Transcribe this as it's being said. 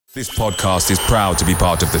This podcast is proud to be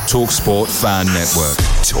part of the TalkSport Fan Network.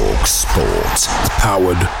 TalkSport.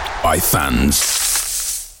 Powered by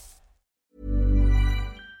fans.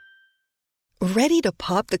 Ready to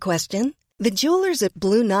pop the question? The jewelers at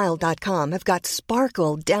BlueNile.com have got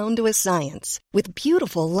sparkle down to a science with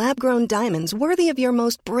beautiful lab-grown diamonds worthy of your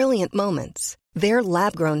most brilliant moments. Their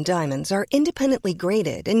lab-grown diamonds are independently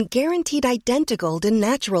graded and guaranteed identical to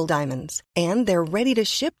natural diamonds. And they're ready to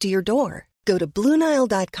ship to your door. Go to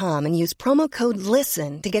BlueNile.com and use promo code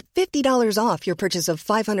LISTEN to get $50 off your purchase of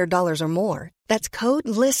 $500 or more. That's code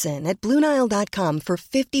LISTEN at BlueNile.com for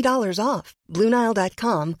 $50 off.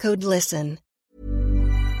 BlueNile.com, code LISTEN.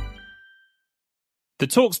 The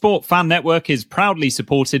TalkSport Fan Network is proudly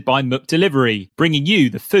supported by McDelivery, bringing you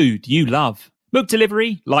the food you love.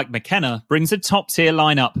 McDelivery, like McKenna, brings a top-tier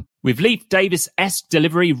lineup. With Leif Davis-esque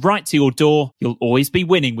delivery right to your door, you'll always be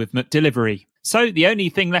winning with McDelivery. So the only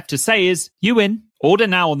thing left to say is, you win. Order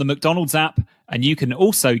now on the McDonald's app, and you can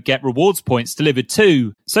also get rewards points delivered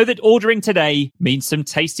too, so that ordering today means some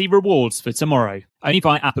tasty rewards for tomorrow. Only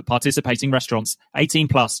via app at participating restaurants. 18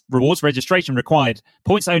 plus. Rewards registration required.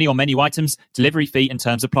 Points only on menu items. Delivery fee and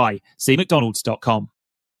terms apply. See mcdonalds.com.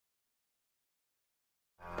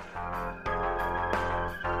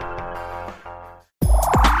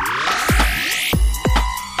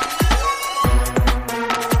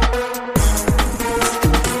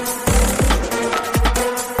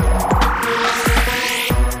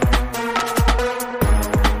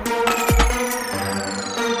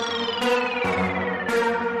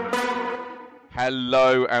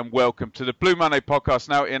 Hello and welcome to the Blue Monday podcast,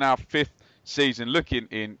 now in our fifth season, looking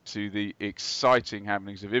into the exciting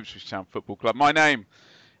happenings of Ipswich Town Football Club. My name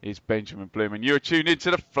is Benjamin Bloom and you're tuned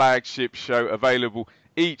into the flagship show, available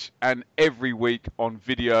each and every week on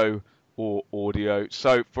video or audio.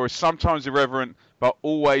 So for a sometimes irreverent but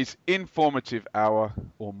always informative hour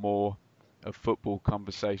or more of football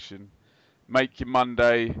conversation, make your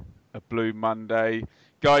Monday a Blue Monday.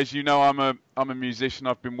 Guys, you know I'm a musician.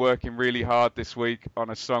 I've been working really hard this week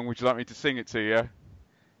on a song. Would you like me to sing it to you?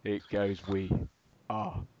 It goes, we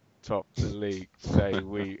are top of the league. Say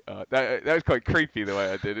we are. That was quite creepy the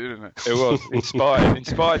way I did it, isn't it? It was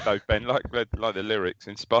inspired though, Ben. Like the lyrics,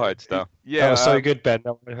 inspired stuff. Yeah, that was so good, Ben.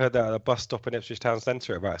 I heard that at a bus stop in Ipswich Town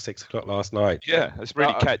Centre at about 6 o'clock last night. Yeah, it's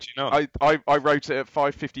really catchy. I wrote it at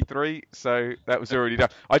 5:53, so that was already done.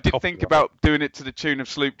 I did think about doing it to the tune of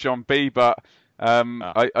Sloop John B, but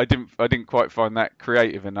I didn't quite find that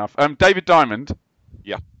creative enough. David Diamond.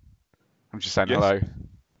 Yeah. I'm just saying yes.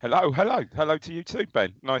 Hello to you too,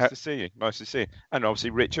 Ben. Nice to see you. And obviously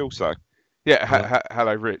Rich also. Yeah,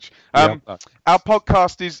 hello Rich. Our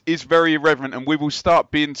podcast is very irreverent and we will start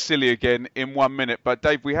being silly again in 1 minute. But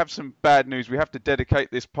Dave, we have some bad news. We have to dedicate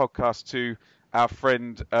this podcast to our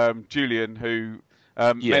friend Julian, who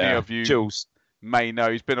many of you Jules may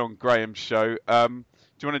know. He's been on Graham's show.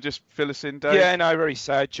 Do you want to just fill us in, Dave? Yeah, no, very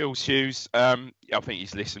sad. Jules Hughes, I think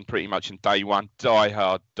he's listened pretty much on day one. Die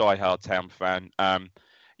hard Town fan.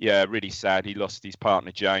 Yeah, really sad. He lost his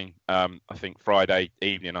partner, Jane. I think Friday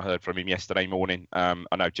evening. I heard from him yesterday morning. I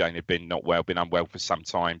know Jane had been unwell for some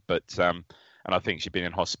time, but and I think she'd been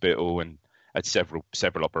in hospital and had several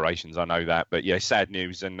operations. I know that, but yeah, sad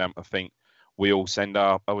news. And I think we all send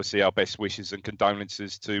our best wishes and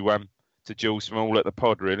condolences to Jules from all at the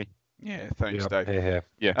pod, really. Yeah, thanks, Dave.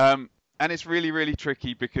 Yeah. And it's really, really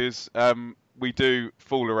tricky because we do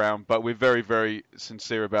fool around, but we're very, very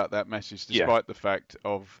sincere about that message, despite the fact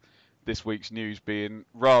of this week's news being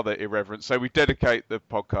rather irreverent. So we dedicate the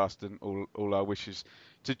podcast and all our wishes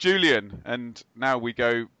to Julian. And now we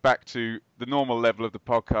go back to the normal level of the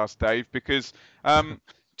podcast, Dave, because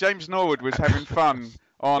James Norwood was having fun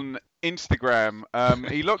on Instagram.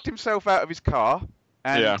 He locked himself out of his car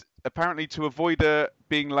and apparently to avoid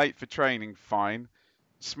being late for training,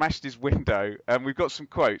 smashed his window. And we've got some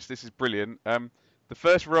quotes. This is brilliant. The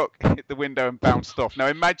first rock hit the window and bounced off. Now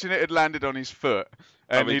imagine it had landed on his foot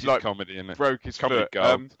and he'd comedy, isn't it? Broke his comedy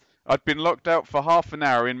foot. I'd been locked out for half an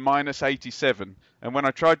hour in minus 87, and when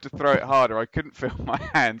I tried to throw it harder, I couldn't feel my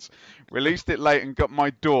hands. Released it late and got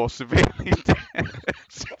my door severely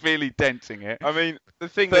denting it. I mean,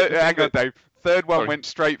 hang on, Dave. Third one went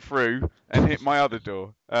straight through and hit my other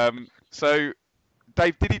door. So,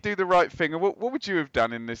 Dave, did he do the right thing? And what would you have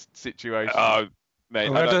done in this situation? Mate,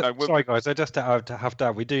 sorry, guys. I just have to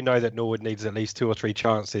add, we do know that Norwood needs at least 2 or 3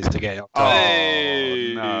 chances to get it up.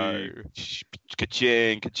 Oh, no.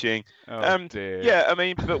 Ka-ching. Oh, dear. Yeah, I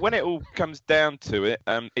mean, but when it all comes down to it,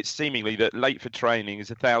 it's seemingly that late for training is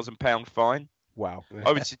 £1,000 fine. Wow.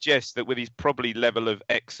 I would suggest that with his probably level of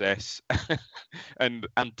excess and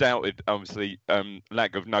undoubted, obviously,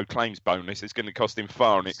 lack of no claims bonus, it's going to cost him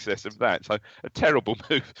far in excess of that. So a terrible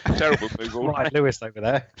move. Right, Lewis over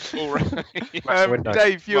there.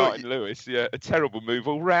 Dave, Martin Lewis, yeah, a terrible move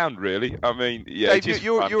all round, really. I mean, yeah. Dave,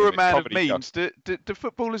 you're a man of means. Do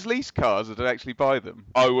footballers lease cars or do they actually buy them?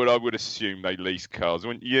 I would assume they lease cars,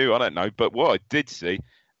 wouldn't you? I don't know, but what I did see,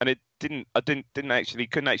 and couldn't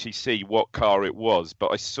actually see what car it was,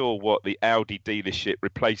 but I saw what the Audi dealership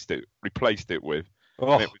replaced it with.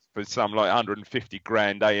 Oh. And it was for some like 150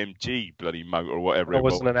 grand AMG bloody motor or whatever it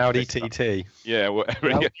was. It wasn't an Audi TT. Yeah, whatever.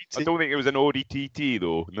 I don't think it was an Audi TT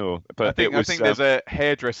though. No, but I think there's a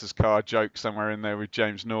hairdresser's car joke somewhere in there with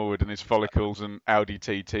James Norwood and his follicles and Audi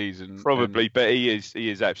TTs and probably. But he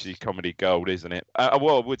is actually comedy gold, isn't it?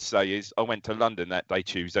 What I would say is I went to London that day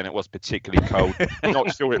Tuesday and it was particularly cold.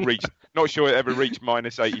 Not sure it ever reached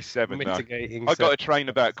minus 87. No. I got a train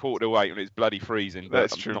about 7:45 and it's bloody freezing.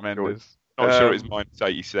 That's tremendous. Not sure it's minus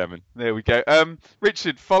 87. There we go.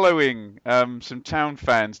 Richard, following some Town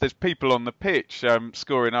fans, there's people on the pitch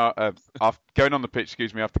going on the pitch,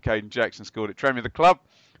 after Caden Jackson scored at Tranmere. The club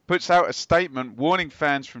puts out a statement warning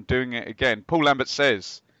fans from doing it again. Paul Lambert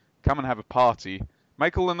says, come and have a party.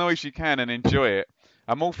 Make all the noise you can and enjoy it.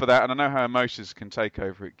 I'm all for that, and I know how emotions can take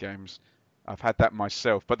over at games. I've had that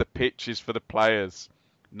myself. But the pitch is for the players,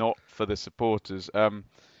 not for the supporters.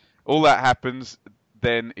 All that happens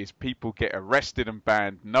then is people get arrested and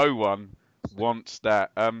banned. No one wants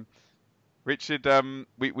that. Richard,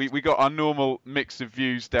 we got our normal mix of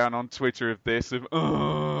views down on Twitter of this, and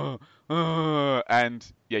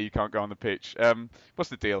yeah, you can't go on the pitch. What's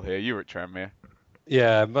the deal here? You were at Tranmere.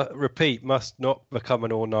 Yeah, repeat, must not become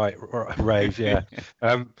an all-night rave, yeah.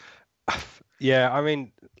 Yeah, I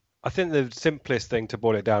mean, I think the simplest thing to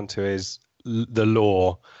boil it down to is the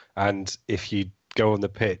law, and if you go on the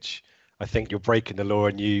pitch, I think you're breaking the law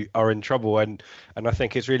and you are in trouble. And I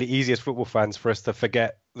think it's really easy as football fans for us to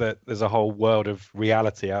forget that there's a whole world of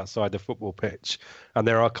reality outside the football pitch and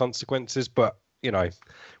there are consequences. But, you know,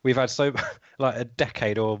 we've had like a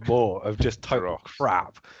decade or more of just total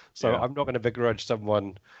crap. So yeah. I'm not going to begrudge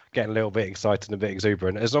someone getting a little bit excited and a bit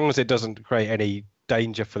exuberant, as long as it doesn't create any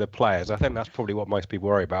danger for the players. I think that's probably what most people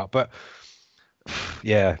worry about. But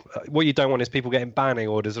yeah, what you don't want is people getting banning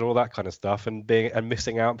orders and all that kind of stuff and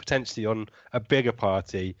missing out potentially on a bigger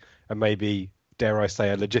party and maybe, dare I say,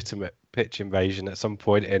 a legitimate pitch invasion at some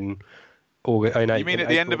point in August. You mean at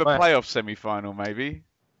the end of a playoff semi-final, maybe?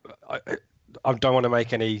 I don't want to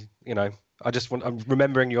make any, I'm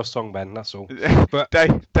remembering your song, Ben, that's all. But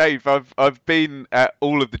Dave, I've been at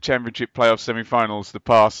all of the Championship playoff semi-finals the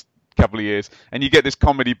past couple of years, and you get this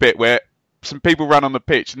comedy bit where some people run on the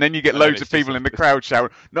pitch, and then you get loads of people in the crowd shouting,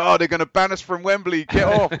 "No, they're going to ban us from Wembley! Get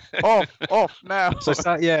off now!" So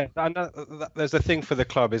yeah, there's a thing for the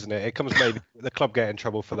club, isn't it? It comes maybe the club get in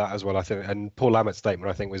trouble for that as well, I think. And Paul Lambert's statement,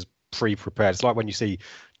 I think, was pre-prepared. It's like when you see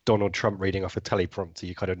Donald Trump reading off a teleprompter,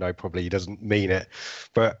 you kind of know probably he doesn't mean it.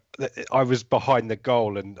 But I was behind the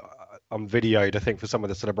goal and I'm videoed, I think, for some of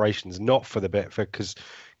the celebrations, not for the bit because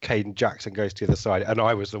Caden Jackson goes to the other side, and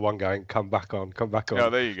I was the one going, "Come back on." Oh,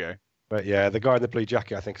 there you go. But yeah, the guy in the blue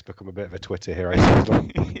jacket, I think, has become a bit of a Twitter hero.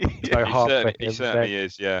 He certainly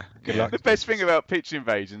is, yeah. Good luck. The best thing about pitch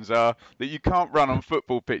invasions are that you can't run on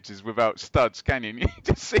football pitches without studs, can you?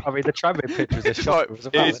 I mean, the Tranmere pitch was a shock.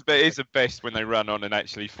 It is the best when they run on and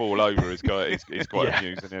actually fall over. It's quite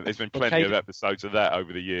amusing. There's been plenty of episodes of that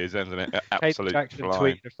over the years, hasn't it? Absolutely. Jackson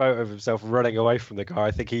tweeted a photo of himself running away from the guy.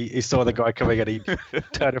 I think he saw the guy coming and he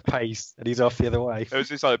turned a pace and he's off the other way.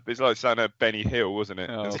 It's like saying Benny Hill, wasn't it?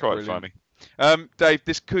 It's quite brilliant. Funny. Dave,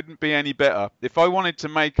 this couldn't be any better. If I wanted to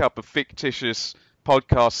make up a fictitious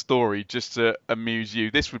podcast story just to amuse you,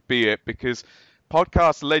 this would be it, because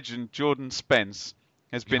podcast legend Jordan Spence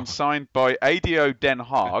has been signed by ADO Den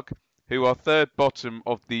Haag, who are third bottom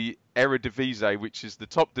of the Eredivisie, which is the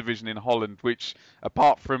top division in Holland, which,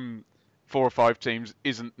 apart from 4 or 5 teams,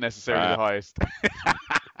 isn't necessarily the highest.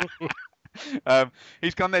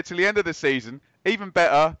 He's gone there till the end of the season. Even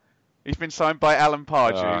better, he's been signed by Alan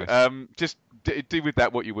Pardew. Just do with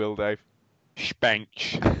that what you will, Dave.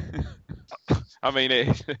 Spank. I mean,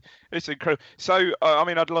 it's incredible. So, I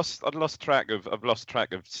mean, I've lost track of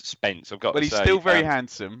Spence. I've got. Well, to he's say, still very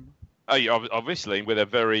handsome. Oh, yeah, obviously, with a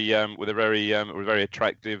very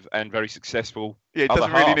attractive and very successful. Yeah,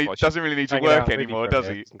 doesn't really need to work anymore, does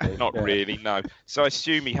he? Not really, no. So I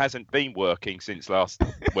assume he hasn't been working since last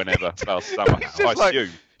summer. I assume.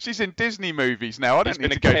 She's in Disney movies now. I don't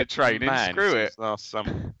need to go to training. Screw it. Last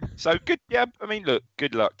summer. So good. Yeah, I mean, look,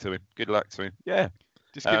 good luck to him. Yeah.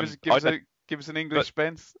 Just give us an English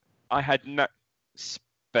Spence. I had no.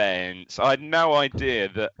 Spence. I had no idea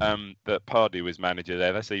that that Pardew was manager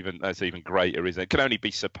there. That's even greater, isn't it? It can only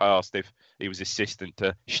be surpassed if he was assistant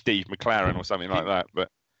to Steve McLaren or something like that. But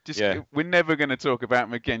we're never going to talk about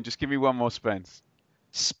him again. Just give me one more Spence.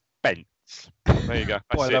 Spence. There you go.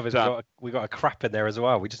 What I love is we got a crap in there as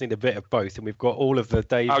well. We just need a bit of both, and we've got all of the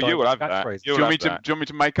Dave. Oh, you will have that. Do you want me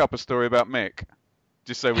to make up a story about Mick?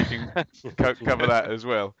 Just so we can cover that as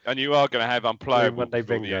well. And you are going to have unplayable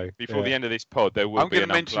before the end of this pod. There will I'm be going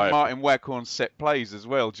to mention Martin Waghorn's set plays as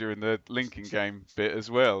well during the Lincoln game bit as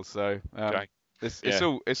well. So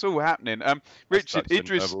it's all happening. Richard,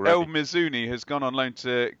 Idris El Mizuni has gone on loan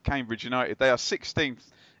to Cambridge United. They are 16th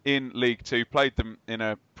in League Two. Played them in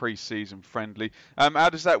a pre-season friendly. How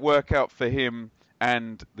does that work out for him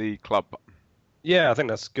and the club? Yeah, I think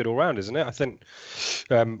that's good all round, isn't it? I think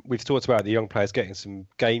we've talked about the young players getting some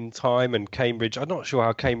game time, and Cambridge. I'm not sure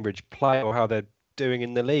how Cambridge play or how they're doing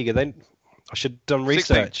in the league. I should have done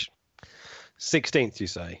research. 16th, you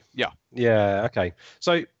say? Yeah. Yeah. Okay.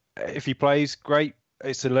 So if he plays, great.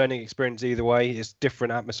 It's a learning experience either way. It's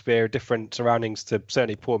different atmosphere, different surroundings to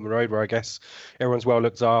certainly Portman Road, where I guess everyone's well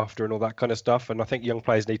looked after and all that kind of stuff. And I think young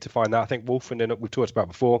players need to find that. I think Wolfenden, we've talked about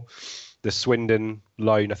before. The Swindon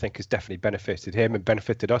loan, I think, has definitely benefited him and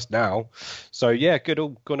benefited us now. So yeah, good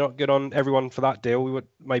on everyone for that deal.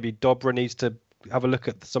 Maybe Dobra needs to have a look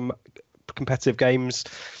at some competitive games.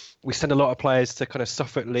 We send a lot of players to kind of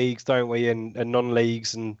Suffolk leagues, don't we, and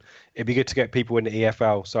non-leagues, and it'd be good to get people in the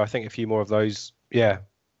EFL. So I think a few more of those. Yeah,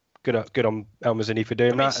 good on El Mizuni for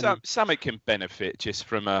doing that. Some can benefit just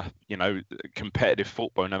from competitive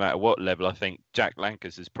football, no matter what level. I think Jack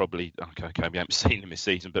Lankers is probably we haven't seen him this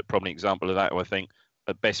season, but probably an example of that. I think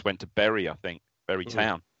at best went to Bury. I think Bury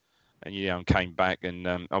Town, and came back and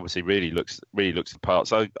obviously really looks the part.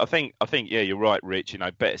 So I think you're right, Rich.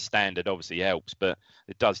 Better standard obviously helps, but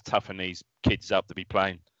it does toughen these kids up to be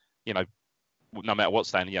playing. No matter what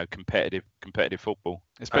standard, competitive football.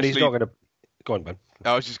 Especially, and he's not going to. Go on, Ben.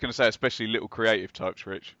 I was just going to say, especially little creative types,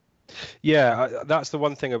 Rich. Yeah, that's the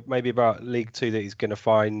one thing maybe about League Two that he's going to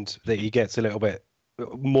find that he gets a little bit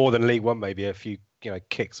more than League One, maybe a few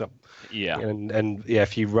kicks up. Yeah. And a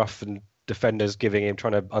few rough and defenders giving him,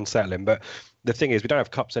 trying to unsettle him. But the thing is, we don't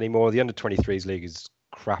have cups anymore. The under-23s league is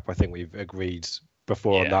crap. I think we've agreed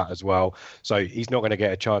before on that as well. So he's not going to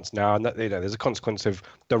get a chance now. And there's a consequence of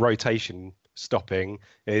the rotation stopping.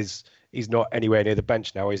 He's not anywhere near the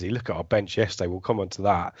bench now, is he? Look at our bench yesterday. We'll come on to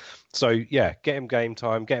that. So, yeah, get him game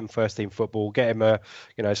time, get him first-team football, get him a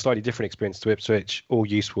slightly different experience to Ipswich, all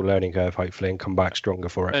useful learning curve, hopefully, and come back stronger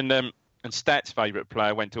for it. And Stat's favourite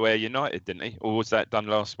player went to Ayr United, didn't he? Or was that done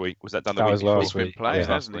last week? Was that done the week before? That was last week. Playing,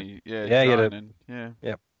 hasn't he?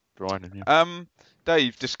 Yeah. Dryden.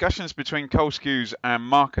 Dave, discussions between Cole Skews and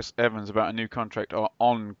Marcus Evans about a new contract are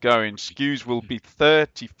ongoing. Skews will be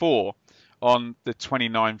 34 on the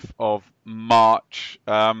 29th of March.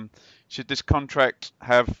 Should this contract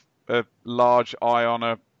have a large eye on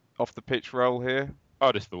a off-the-pitch role here?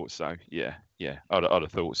 I'd have thought so, yeah. I'd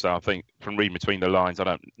have thought so. I think from reading between the lines, I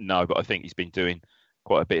don't know, but I think he's been doing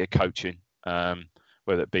quite a bit of coaching,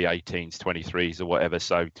 whether it be 18s, 23s or whatever.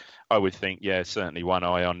 So I would think, certainly one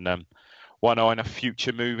eye on a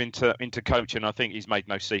future move into coaching. I think he's made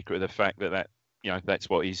no secret of the fact that that's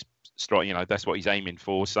what he's that's what he's aiming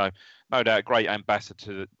for. So no doubt, great ambassador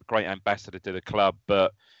to the club.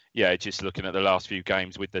 But yeah, just looking at the last few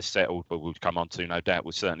games with the settled, but we'll come on to no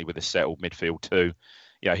doubt, certainly with the settled midfield too.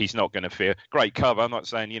 Yeah, he's not going to fear. Great cover. I'm not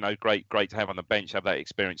saying great to have on the bench, have that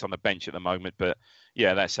experience on the bench at the moment. But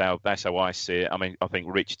yeah, that's how I see it. I mean, I think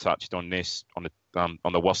Rich touched on this on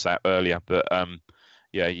the WhatsApp earlier, but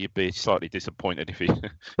yeah, you'd be slightly disappointed if he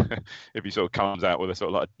if he sort of comes out with a sort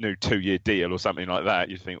of like a new 2-year deal or something like that.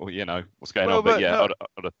 You think, well, what's going on? But yeah,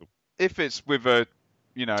 if it's with a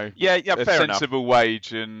a fair sensible enough.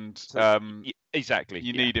 Wage and exactly,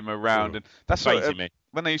 you need him around, and that's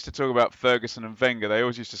when they used to talk about Ferguson and Wenger. They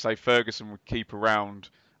always used to say Ferguson would keep around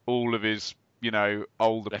all of his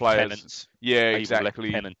older players. Yeah,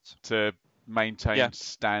 exactly, to maintain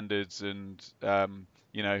standards and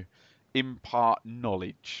impart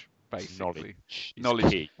knowledge, basically.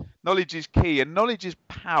 Knowledge is key, and knowledge is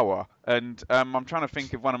power. And I'm trying to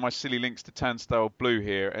think of one of my silly links to Turnstile Blue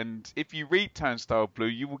here. And if you read Turnstile Blue,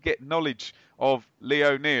 you will get knowledge of Lee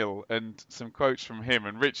O'Neill and some quotes from him.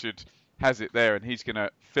 And Richard has it there, and he's going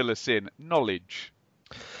to fill us in. Knowledge.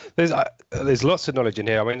 There's lots of knowledge in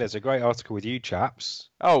here. I mean, there's a great article with you chaps.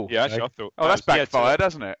 Oh, yeah, actually, I thought. Oh, that's backfired,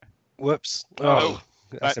 hasn't it? Whoops.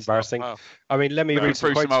 That's embarrassing. I mean, let me read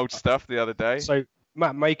through some old stuff the other day. So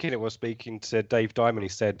Matt Makin was speaking to Dave Diamond. He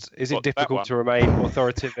said, "Is it What, that difficult one? to remain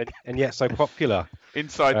authoritative and yet so popular?"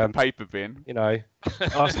 Inside the paper bin. You know,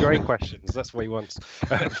 ask your own questions. That's what he wants.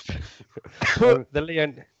 The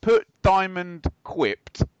Leon Put Diamond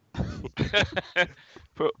quipped.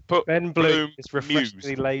 Put Ben Bloom is refreshingly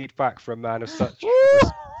mused. laid back for a man of such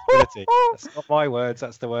responsibility. That's not my words.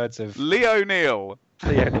 That's the words of Leo Neal.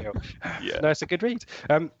 Leo Neal. Yeah. No, it's a good read.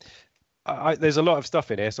 There's a lot of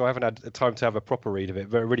stuff in here, so I haven't had time to have a proper read of it.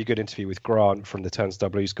 But a really good interview with Grant from the Turnstile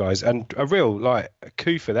Blues guys, and a real a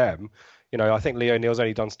coup for them. You know, I think Leo Neal's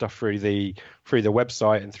only done stuff through the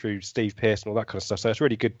website and through Steve Pearce and all that kind of stuff. So it's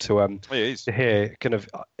really good to hear kind of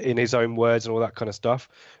in his own words and all that kind of stuff.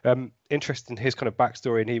 Interesting his kind of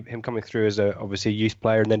backstory and him coming through as obviously a youth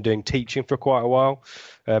player and then doing teaching for quite a while,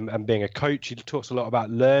 and being a coach. He talks a lot about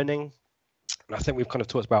learning. And I think we've kind of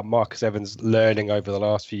talked about Marcus Evans learning over the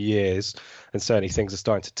last few years, and certainly things are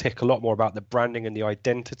starting to tick a lot more about the branding and the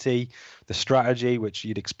identity, the strategy, which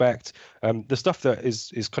you'd expect. The stuff that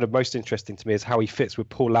is kind of most interesting to me is how he fits with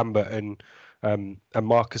Paul Lambert and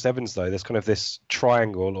Marcus Evans, though. There's kind of this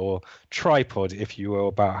triangle or tripod, if you will,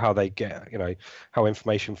 about how they get, how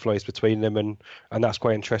information flows between them, and that's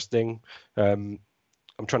quite interesting.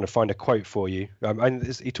 I'm trying to find a quote for you. And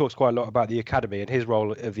he talks quite a lot about the academy and his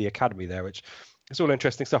role of the academy there, which is all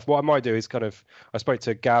interesting stuff. What I might do is I spoke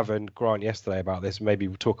to Gav and Grant yesterday about this. Maybe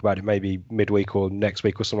we'll talk about it maybe midweek or next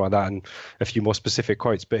week or something like that, and a few more specific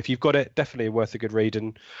quotes. But if you've got it, definitely worth a good read.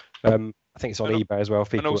 And I think it's on eBay as well.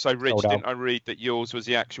 And also, Rich, didn't I read that yours was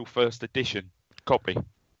the actual first edition copy?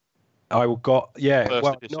 First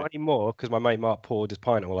edition. Not anymore because my mate Mark poured his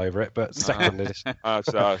pint all over it, but second edition. On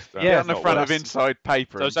the front of Inside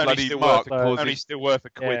Paper. So it's only still worth a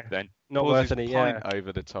quid then. Not worth any. Pint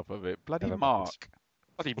over the top of it. Bloody Mark.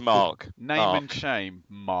 Name and shame,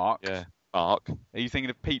 Mark. Yeah, Mark. Are you thinking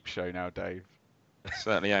of Peep Show now, Dave?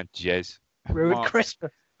 Certainly am, Jez. Ruined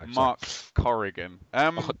Christmas. Mark Corrigan.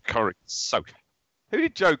 Corrigan. So. Who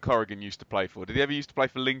did Joe Corrigan used to play for? Did he ever used to play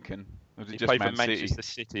for Lincoln? Or did He just played Man for Manchester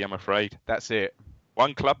City, I'm afraid. That's it.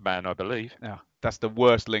 One club man, I believe. Yeah, that's the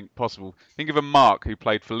worst link possible. Think of a Mark who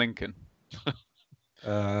played for Lincoln.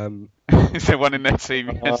 Is there one in their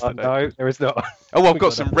team yesterday? No, there is not. Oh, I've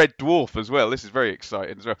got some Red Dwarf as well. This is very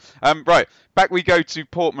exciting as well. Right, back we go to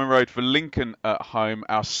Portman Road for Lincoln at home.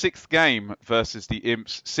 Our 6th game versus the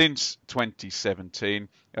Imps since 2017.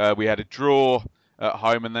 We had a draw at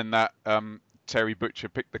home, and then that Terry Butcher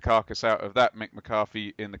picked the carcass out of that Mick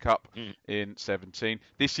McCarthy in the Cup in 17.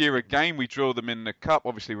 This year again, we draw them in the Cup.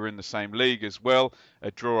 Obviously, we're in the same league as well.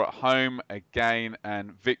 A draw at home again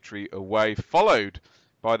and victory away, followed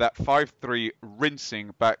by that 5-3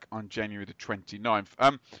 rinsing back on January the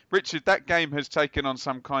 29th. Richard, that game has taken on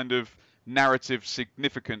some kind of narrative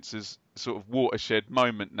significance as sort of watershed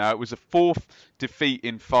moment now. It was a 4th defeat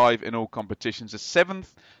in 5 in all competitions, a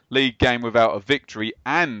 7th league game without a victory,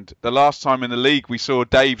 and the last time in the league we saw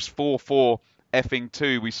Dave's 4-4 effing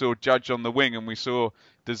 2, we saw Judge on the wing and we saw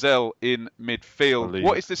Dazelle in midfield.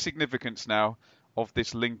 What is the significance now of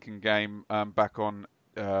this Lincoln game back on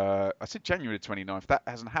I said January the 29th? That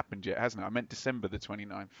hasn't happened yet, hasn't it? I meant December the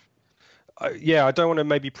 29th. I don't want to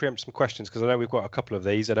maybe preempt some questions because I know we've got a couple of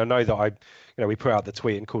these, and I know that we put out the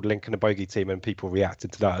tweet and called Lincoln a bogey team, and people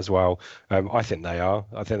reacted to that as well. I think they are.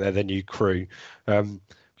 I think they're the new crew.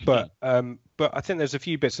 But I think there's a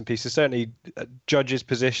few bits and pieces. Certainly, Judge's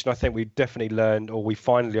position. I think we definitely learned, or we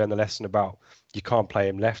finally learned the lesson about you can't play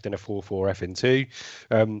him left in a 4-4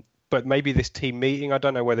 FN2. But maybe this team meeting. I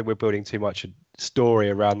don't know whether we're building too much a story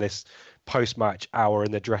around this post-match hour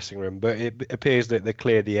in the dressing room, but it appears that they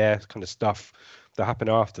cleared the air kind of stuff that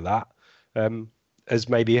happened after that has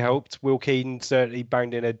maybe helped. Will Keane certainly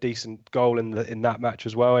banged in a decent goal in that match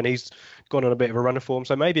as well, and he's gone on a bit of a run of form.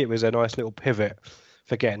 So maybe it was a nice little pivot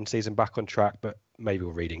for getting season back on track, but maybe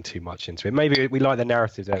we're reading too much into it. Maybe we like the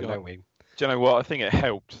narrative there, don't we? Do you know what? I think it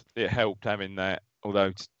helped. It helped having that,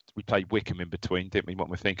 although we played Wickham in between, didn't we, what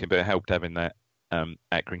we're thinking, but it helped having that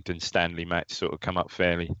Accrington-Stanley match sort of come up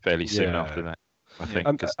fairly soon after that, I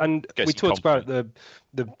think. And we talked about it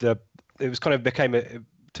was kind of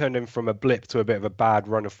turned in from a blip to a bit of a bad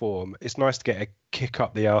run of form. It's nice to get a kick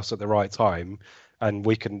up the arse at the right time, and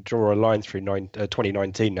we can draw a line through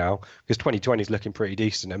 2019 now, because 2020 is looking pretty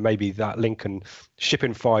decent, and maybe that Lincoln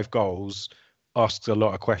shipping 5 goals asks a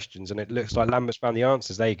lot of questions, and it looks like Lambert's found the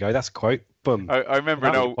answers. There you go. That's a quote. Boom. I remember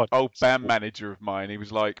an old band manager of mine. He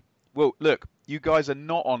was like, well, look, you guys are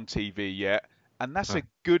not on TV yet, and that's a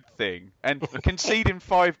good thing. And conceding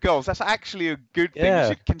 5 goals, that's actually a good thing. Yeah.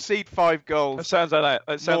 You should concede 5 goals. That sounds like that.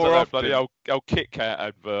 That sounds more like that often. bloody old Kit Kat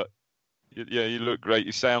advert. Yeah, you look great,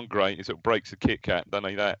 you sound great. It sort of breaks the Kit Kat, don't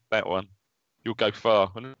they? That one. You'll Go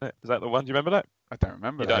Far. Isn't it? Is that the one? Do you remember that? I don't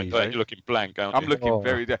remember You that. don't. You're looking blank, aren't you? I'm looking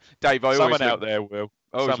very... Dave, I Someone always out there will.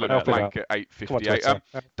 always Someone look out there. blank at 8:58.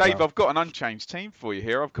 Dave, I've got an unchanged team for you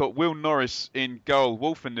here. I've got Will Norris in goal,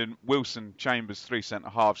 Wolfenden, Wilson, Chambers, 3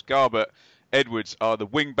 centre-halves. Garbett, Edwards are the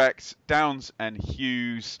wing-backs. Downs and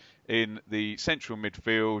Hughes in the central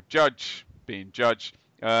midfield. Judge being Judge.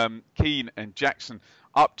 Keane and Jackson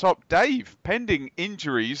up top. Dave, pending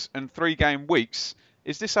injuries and 3-game weeks,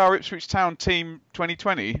 is this our Ipswich Town team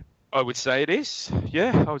 2020? I would say it is.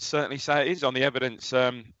 Yeah, I would certainly say it is on the evidence.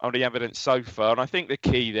 So far, and I think the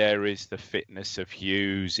key there is the fitness of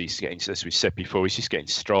Hughes. He's getting, as we said before, he's just getting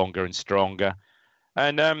stronger and stronger,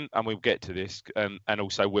 and we'll get to this. And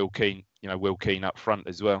also Will Keane, Will Keane up front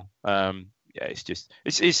as well. Yeah, it's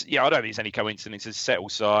I don't think it's any coincidence. It's a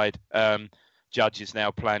settled side. Judge is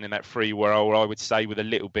now playing in that free role, I would say, with a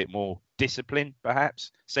little bit more discipline,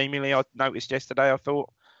 perhaps. Seemingly, I noticed yesterday. I thought.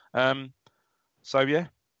 So yeah.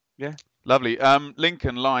 Yeah. Lovely.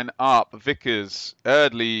 Lincoln line up. Vickers,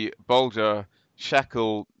 Erdley, Bolger,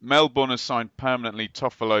 Shackle. Melbourne has signed permanently.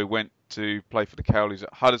 Toffolo went to play for the Cowleys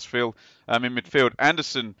at Huddersfield. In midfield,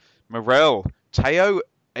 Anderson, Morel, Teo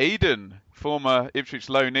Aiden, former Ipswich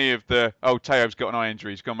loanee of the... Oh, Teo's got an eye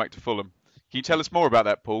injury. He's gone back to Fulham. Can you tell us more about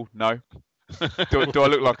that, Paul? No? do I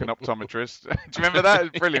look like an optometrist? Do you remember that?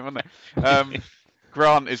 It was brilliant, wasn't it?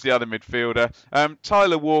 Grant is the other midfielder.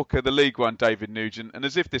 Tyler Walker, the League One David Nugent. And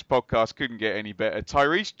as if this podcast couldn't get any better,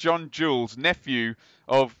 Tyrese John Jules, nephew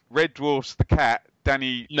of Red Dwarfs the Cat,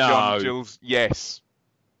 Danny John Jules. Yes.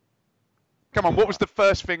 Come on, what was the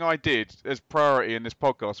first thing I did as priority in this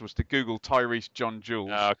podcast was to Google Tyrese John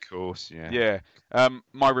Jules. Of course, yeah. Yeah.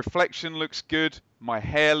 My reflection looks good. My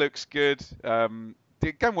hair looks good. Go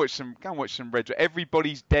and watch some Red Dwarfs.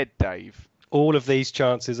 Everybody's dead, Dave. All of these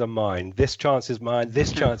chances are mine. This chance is mine.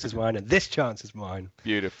 This chance is mine. And this chance is mine.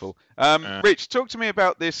 Beautiful. Rich, talk to me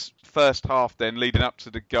about this first half then, leading up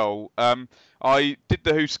to the goal. I did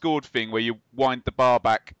the who scored thing where you wind the bar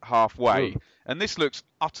back halfway. Ooh. And this looks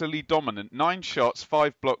utterly dominant. 9 shots,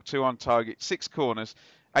 5 blocked, 2 on target, 6 corners,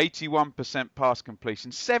 81% pass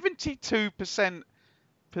completion, 72%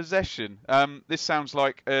 possession. This sounds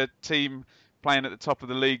like a team playing at the top of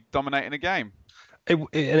the league, dominating a game. And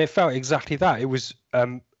it felt exactly that. It was,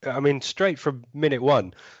 straight from minute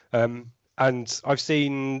one. And I've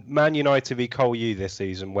seen Man United v Cole U this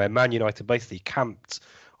season, where Man United basically camped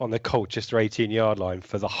on the Colchester 18-yard line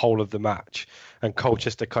for the whole of the match, and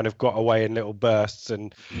Colchester kind of got away in little bursts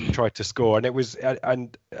and tried to score. And it was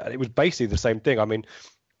basically the same thing. I mean,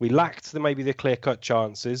 we lacked maybe the clear-cut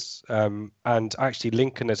chances, and actually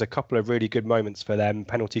Lincoln has a couple of really good moments for them,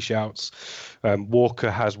 penalty shouts.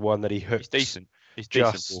 Walker has one that he hooked. He's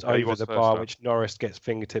just over the bar, which Norris gets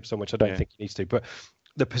fingertips on, which I don't think he needs to. But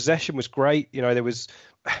the possession was great. There's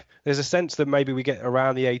a sense that maybe we get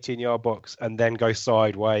around the 18-yard box and then go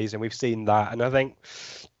sideways, and we've seen that. And I think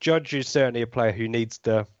Judge is certainly a player who needs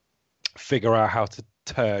to figure out how to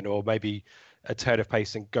turn, or maybe a turn of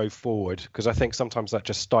pace and go forward, because I think sometimes that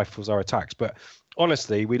just stifles our attacks. But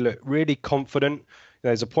honestly, we look really confident.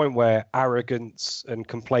 There's a point where arrogance and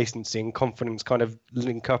complacency and confidence kind of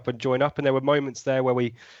link up and join up. And there were moments there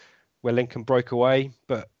where Lincoln broke away.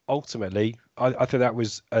 But ultimately, I think that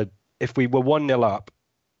was if we were 1-0 up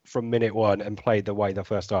from minute one and played the way the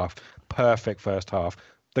first half, perfect first half.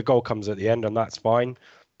 The goal comes at the end, and that's fine.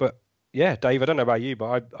 But yeah, Dave, I don't know about you,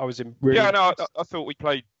 but I was in really... Yeah, no, I thought we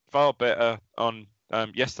played far better on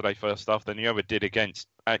yesterday first half than you ever did against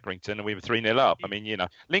Accrington, and we were 3-0 up. I mean,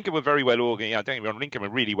 Lincoln were very well organised. Don't get me wrong, Lincoln were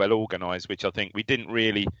really well organised, which I think we didn't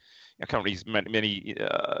really. I can't really many.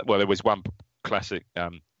 Well, there was one classic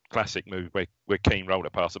move where Keane rolled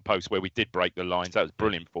it past the post where we did break the lines. That was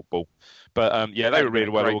brilliant football. But they were really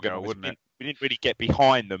well organised. We didn't really get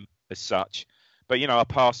behind them as such. But our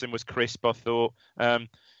passing was crisp, I thought.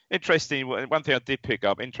 Interesting. One thing I did pick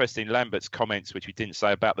up. Interesting. Lambert's comments, which we didn't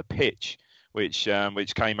say about the pitch, which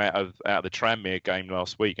came out of the Tranmere game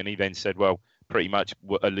last week, and he then said, well, pretty much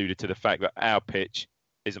alluded to the fact that our pitch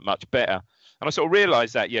isn't much better. And I sort of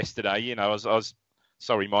realised that yesterday. I was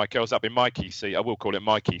sorry, Mike, I was up in Mikey's seat. I will call it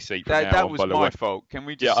Mikey's seat from now on. That was my fault. Can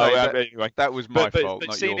we just say that? Anyway. That was my fault,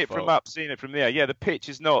 not seeing your it fault. from up, seeing it from there, the pitch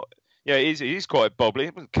is not. Yeah, it is quite bobbly.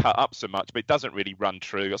 It wasn't cut up so much, but it doesn't really run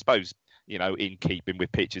true. I suppose in keeping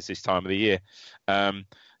with pitches this time of the year.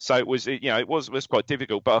 So it was, it was quite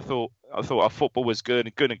difficult. But I thought our football was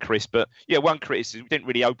good and crisp. But one criticism, we didn't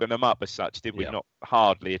really open them up as such, did we? Not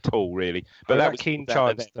hardly at all, really. But that was Keane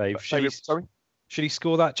chance, Dave. Should he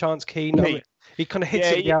score that chance, Keane? He kind of hits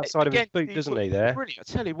it the outside of his boot, doesn't he? There, brilliant. I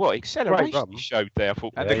tell you what, acceleration he showed there. I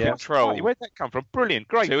thought, and the control. Where'd that come from? Brilliant,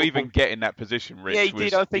 great. To even get in that position, Rich. Yeah, he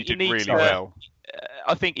did. I think he did really well.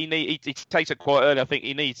 I think he takes it quite early. I think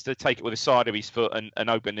he needs to take it with the side of his foot and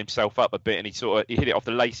open himself up a bit. And he hit it off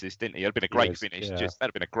the laces, didn't he? It'd been a great finish. Yeah. That'd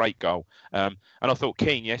have been a great goal. And I thought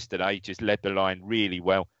Keane yesterday just led the line really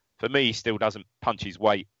well. For me, he still doesn't punch his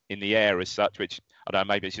weight in the air as such, which I don't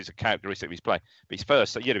know, maybe it's just a characteristic of his play. But his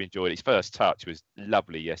first, you'd have enjoyed it. His first touch was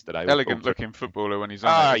lovely yesterday. Elegant looking footballer when he's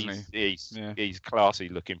on it, isn't he? He's classy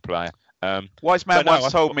looking player. Wise man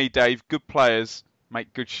once told me, Dave, good players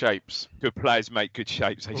make good shapes. Good players make good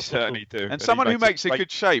shapes. They certainly do. And someone who makes a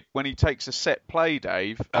good shape when he takes a set play,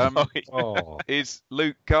 Dave, is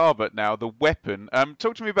Luke Garbutt now, the weapon.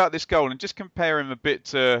 Talk to me about this goal and just compare him a bit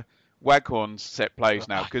to Waghorn's set plays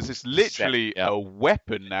now, because it's literally a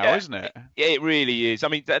weapon now, isn't it? Yeah, it really is. I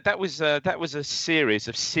mean, that was a series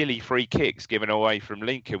of silly free kicks given away from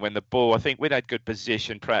Lincoln when the ball, I think we'd had good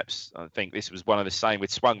position. Perhaps I think this was one of the same. We'd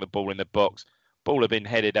swung the ball in the box. Ball had been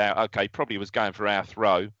headed out. Okay, probably was going for our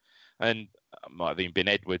throw, and might have even been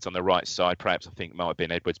Edwards on the right side. Perhaps I think it might have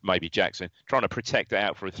been Edwards, maybe Jackson, trying to protect it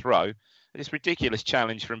out for a throw. This ridiculous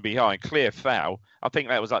challenge from behind, clear foul. I think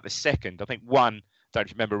that was like the second. I think one, don't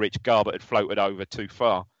remember, Rich Garbutt had floated over too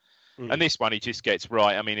far. And this one he just gets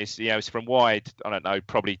right. I mean, it's from wide, I don't know,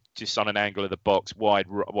 probably just on an angle of the box, wide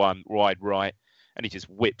right, and he just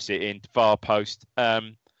whips it in, far post.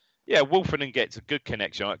 Wolfenden gets a good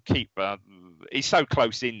connection. Keeper, he's so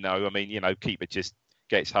close in though. I mean, keeper just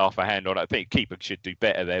gets half a hand on it. I think keeper should do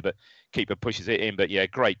better there, but keeper pushes it in. But yeah,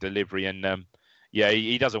 great delivery, and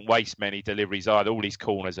he doesn't waste many deliveries either. All his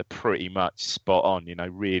corners are pretty much spot on.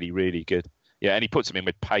 Really, really good. Yeah, and he puts them in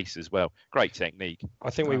with pace as well. Great technique.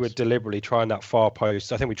 I think we were deliberately trying that far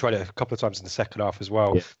post. I think we tried it a couple of times in the second half as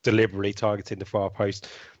well, deliberately targeting the far post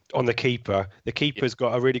on the keeper. The keeper's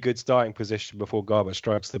got a really good starting position before Garbutt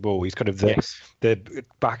strikes the ball. He's kind of the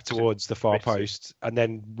back towards the far post and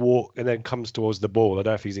then comes towards the ball. I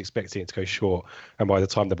don't know if he's expecting it to go short, and by the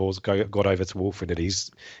time the ball's got over to Wolfenden,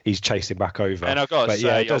 he's chasing back over. And I've got to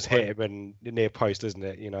say, it does hit him and near post, doesn't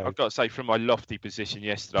it? I've got to say, from my lofty position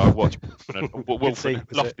yesterday, I watched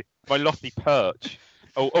Wolfenden, my lofty perch.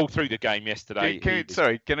 All through the game yesterday. Can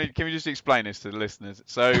we just explain this to the listeners?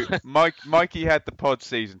 So Mikey had the pod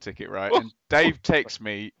season ticket, right? And Dave texts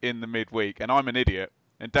me in the midweek, and I'm an idiot.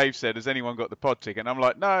 And Dave said, "Has anyone got the pod ticket?" And I'm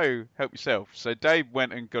like, "No, help yourself." So Dave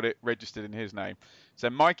went and got it registered in his name. So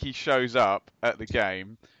Mikey shows up at the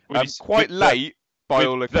game quite late, by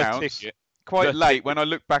all accounts. Quite late when I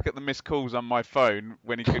look back at the missed calls on my phone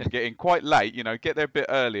when he couldn't get in. Quite late, get there a bit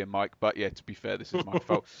earlier, Mike. But yeah, to be fair, this is my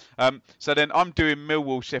fault. So then I'm doing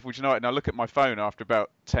Millwall, Sheffield United, and I look at my phone after about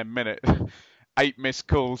 10 minutes. 8 missed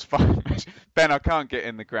calls, 5 missed. Ben, I can't get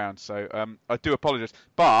in the ground, so I do apologise.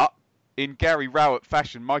 But in Gary Rowett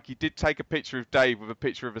fashion, Mikey did take a picture of Dave with a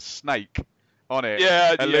picture of a snake on it,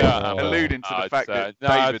 alluding to the fact that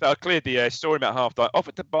David... I cleared the air. Saw him at half time.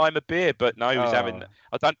 Offered to buy him a beer, but no, he was having.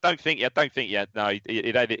 I don't think yet. No,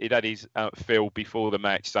 it had his fill before the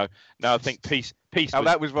match. So no, I think peace. Oh,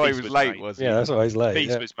 that was why he was late, was he? Yeah, that's why he was late.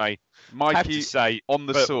 Peace was made. Mikey, I have to say, on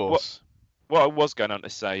the source. What I was going on to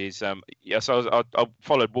say is, so I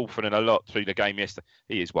followed Wolfenden a lot through the game yesterday.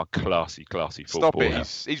 He is one classy footballer. Stop it,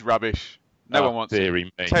 he's rubbish. No one wants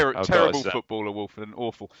him. Terrible footballer, Wolfenden,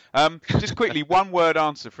 awful. Just quickly, one-word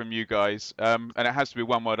answer from you guys, and it has to be a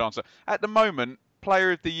one-word answer. At the moment,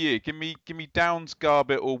 Player of the Year, give me Downs,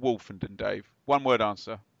 Garbutt, or Wolfenden, Dave. One-word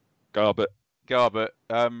answer. Garbutt.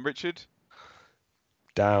 Richard?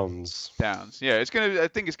 Downs. Yeah, I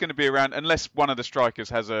think it's going to be around, unless one of the strikers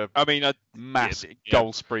has a mass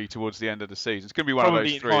goal spree towards the end of the season. It's going to be one of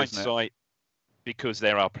those three, isn't it? Because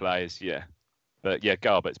there are players, yeah. But yeah,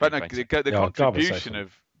 Garbutt's been the contribution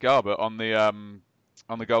of Garbutt on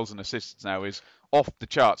the goals and assists now is off the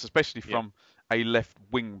charts, especially from a left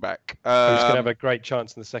wing back. He's going to have a great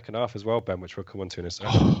chance in the second half as well, Ben, which we'll come on to in a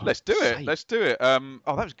second. Let's do it. That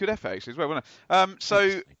was good effort actually as well,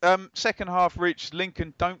 wasn't it? Second half, Rich,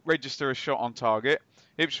 Lincoln don't register a shot on target.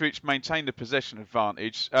 Ipswich maintain the possession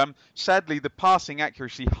advantage. Sadly, the passing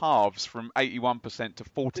accuracy halves from 81% to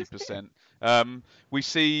 40%. We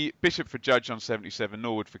see Bishop for Judge on 77,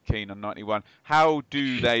 Norwood for Keane on 91. How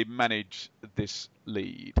do they manage this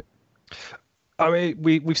lead? I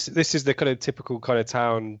mean, this is the kind of typical kind of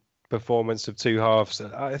Town performance of two halves.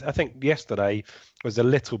 I think yesterday was a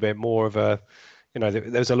little bit more of a,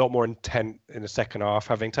 there was a lot more intent in the second half.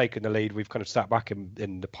 Having taken the lead, we've kind of sat back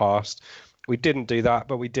in the past We didn't do that,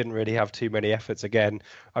 but we didn't really have too many efforts again.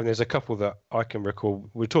 And there's a couple that I can recall.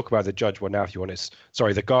 We'll talk about the Judge one now if you want.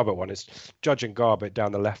 The Garbutt one. It's Judge and Garbutt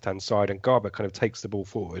down the left-hand side, and Garbutt kind of takes the ball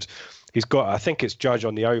forward. He's got, I think it's Judge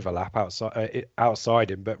on the overlap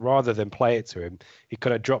outside him, but rather than play it to him, he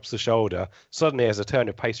kind of drops the shoulder, suddenly has a turn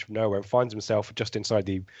of pace from nowhere and finds himself just inside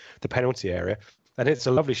the penalty area. And it's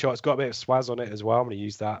a lovely shot. It's got a bit of swaz on it as well. I'm going to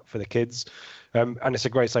use that for the kids. And it's a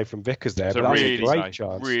great save from Vickers there. It's but a really great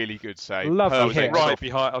chance. Really good save. Lovely hit. Right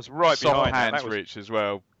behind. I was right soft behind. hands, Rich, as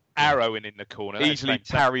well. Arrowing in the corner. Easily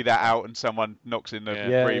parry that out and someone knocks in the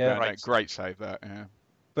rebound. Yeah. Great save that.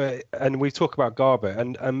 Yeah. And we talk about Garbutt,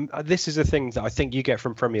 and this is a thing that I think you get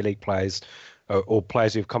from Premier League players or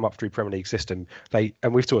players who've come up through Premier League system.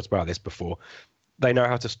 And we've talked about this before. They know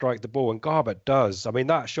how to strike the ball, and Garbutt does. I mean,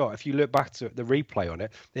 that shot, if you look back to the replay on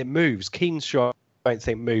it, it moves. Keane's shot, I don't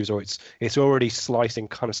think moves, or it's already slicing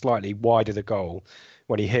kind of slightly wide of the goal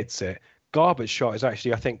when he hits it. Garbutt's shot is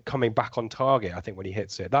actually, I think, coming back on target, I think, when he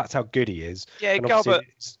hits it. That's how good he is. Yeah, and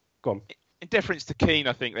Garbutt. Go on. In deference to Keane,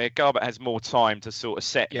 I think there Garbutt has more time to sort of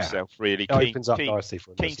set himself. Really, it opens up nicely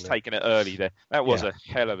for him. Keane's taken it early there. That was a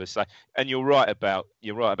hell of a save. And you're right about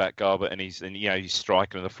Garbutt, and he's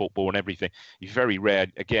striking on the football and everything. He very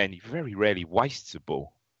rarely wastes a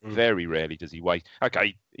ball. Very rarely does he waste.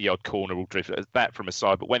 Okay, the odd corner will drift that from a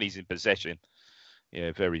side, but when he's in possession.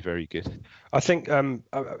 Yeah, very, very good. I think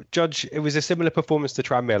Judge, it was a similar performance to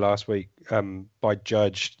Tranmere last week by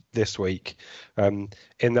Judge this week. In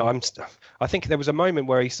that I think there was a moment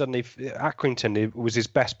where he suddenly, Accrington, it was his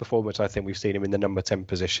best performance. I think we've seen him in the number 10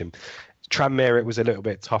 position. Tranmere, it was a little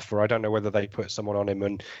bit tougher. I don't know whether they put someone on him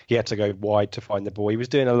and he had to go wide to find the ball. He was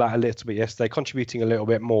doing a little bit yesterday, contributing a little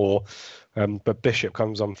bit more. But Bishop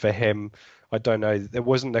comes on for him. I don't know. There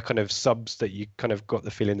wasn't the kind of subs that you kind of got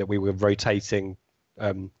the feeling that we were rotating.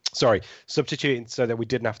 Substituting so that we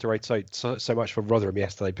didn't have to rotate so much for Rotherham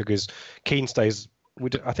yesterday because Keane stays.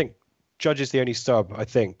 I think Judge is the only sub, I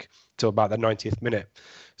think, till about the 90th minute.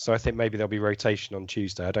 So I think maybe there'll be rotation on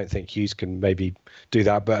Tuesday. I don't think Hughes can maybe do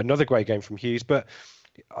that. But another great game from Hughes. But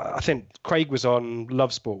I think Craig was on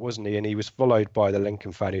Love Sport, wasn't he? And he was followed by the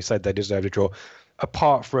Lincoln fan who said they deserved a draw.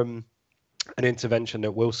 Apart from an intervention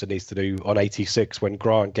that Wilson needs to do on 86 when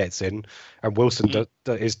Grant gets in, and Wilson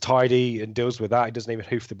is tidy and deals with that. He doesn't even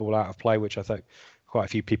hoof the ball out of play, which I think quite a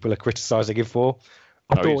few people are criticising him for.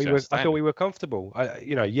 I thought we were comfortable.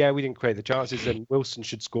 We didn't create the chances, and Wilson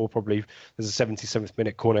should score probably. There's a 77th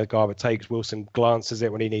minute corner Garbutt takes. Wilson glances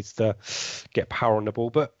it when he needs to get power on the ball,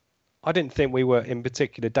 but I didn't think we were in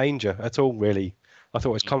particular danger at all, really. I thought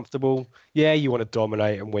it was comfortable. Yeah, you want to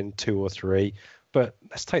dominate and win 2 or 3. But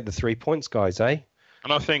let's take the 3 points, guys, eh?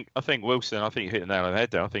 And I think Wilson, I think you hit the nail on the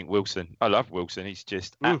head there. I think Wilson, I love Wilson. He's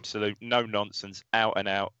just absolute no nonsense, out and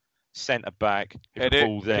out, centre back. If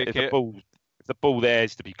the ball there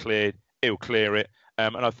is to be cleared, he'll clear it.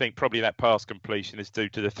 And I think probably that pass completion is due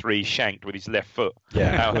to the 3 shanked with his left foot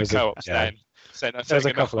out of the co-op stand. There's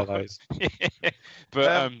a couple of those.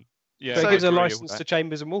 But so it gives a license to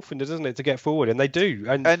Chambers and Wolfenden, doesn't it, to get forward? And they do.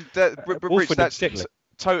 Rich, that's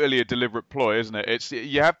totally a deliberate ploy, isn't it? It's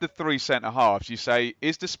you have the 3 centre halves. You say,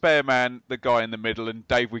 is the spare man the guy in the middle? And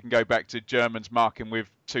Dave, we can go back to Germans marking with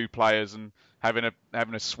 2 players and having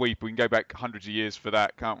a sweep. We can go back hundreds of years for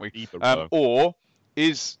that, can't we? Or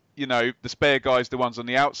is the spare guys the ones on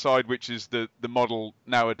the outside, which is the model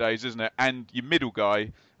nowadays, isn't it? And your middle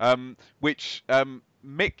guy, which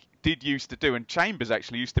Mick did used to do, and Chambers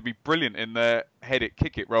actually used to be brilliant in the head it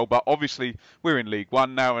kick it role, but obviously we're in League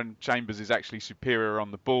One now and Chambers is actually superior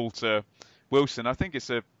on the ball to Wilson. I think it's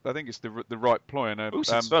the right ploy. And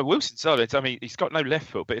Wilson's solid. I mean, he's got no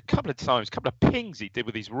left foot, but a couple of pings he did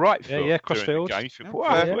with his right foot. Crossfield.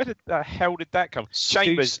 Where the hell did that come?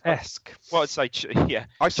 Chambers-esque. Well, I'd say,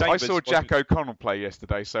 I saw Jack O'Connell play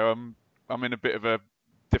yesterday, so I'm in a bit of a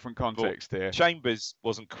different context here. Chambers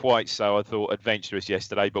wasn't quite so, I thought, adventurous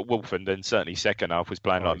yesterday, but Wolfenden certainly second half was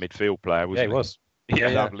playing like a midfield player, wasn't he? He was. Yeah,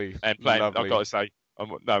 lovely. And playing, I've got to say, I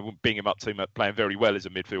wouldn't bing him up too much, playing very well as a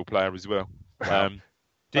midfield player as well. Going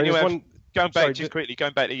back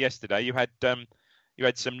to yesterday, you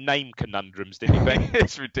had some name conundrums, didn't you, Ben?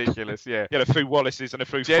 It's ridiculous, yeah. You had a few Wallaces and a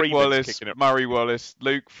few Jed Freemans Wallace, kicking it. Murray Wallace,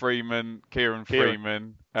 Luke Freeman, Kieran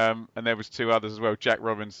Freeman, and there was 2 others as well, Jack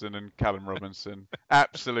Robinson and Callum Robinson.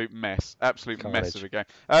 Absolute mess mess of a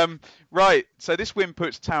game. Right, so this win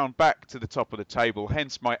puts Town back to the top of the table,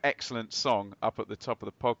 hence my excellent song up at the top of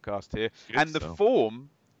the podcast here. Good the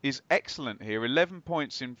form is excellent here, 11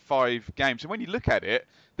 points in 5 games. And when you look at it,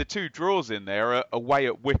 the 2 draws in there are away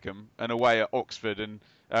at Wycombe and away at Oxford. And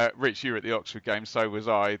Rich, you were at the Oxford game, so was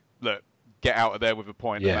I. Look, get out of there with a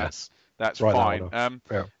point, and that's right fine.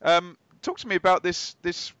 talk to me about this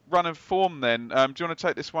run of form then. Do you want to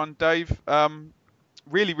take this one, Dave?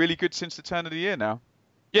 Really, really good since the turn of the year now.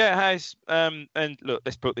 Yeah, it has. And look,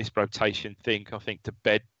 let's put this rotation thing, I think, to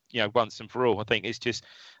bed, once and for all. I think it's just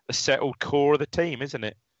a settled core of the team, isn't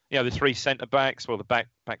it? The three centre backs, well, the back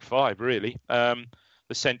five really, the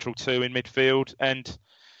central two in midfield, and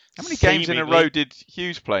how many games in a row did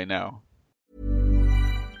Hughes play now?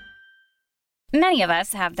 Many of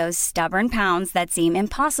us have those stubborn pounds that seem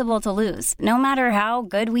impossible to lose, no matter how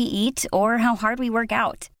good we eat or how hard we work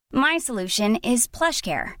out. My solution is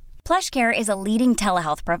PlushCare. PlushCare is a leading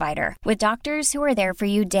telehealth provider with doctors who are there for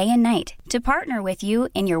you day and night to partner with you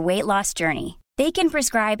in your weight loss journey. They can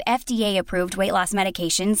prescribe FDA-approved weight loss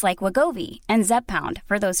medications like Wegovy and Zepbound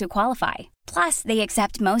for those who qualify. Plus, they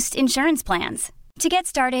accept most insurance plans. To get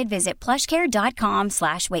started, visit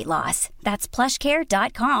plushcare.com/weightloss. That's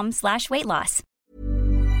plushcare.com/weightloss.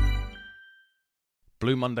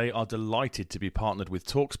 Blue Monday are delighted to be partnered with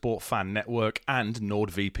TalkSport Fan Network and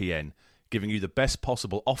NordVPN, giving you the best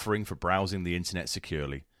possible offering for browsing the internet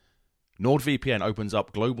securely. NordVPN opens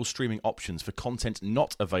up global streaming options for content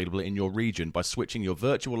not available in your region by switching your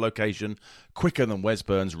virtual location quicker than Wes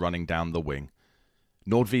Burns running down the wing.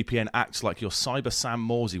 NordVPN acts like your cyber Sam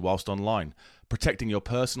Morsey whilst online, protecting your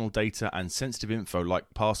personal data and sensitive info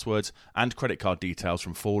like passwords and credit card details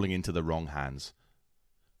from falling into the wrong hands.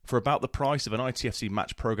 For about the price of an ITFC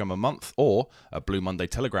match program a month or a Blue Monday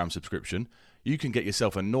Telegram subscription, you can get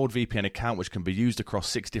yourself a NordVPN account which can be used across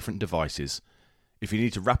 6 different devices. If you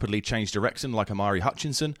need to rapidly change direction like Amari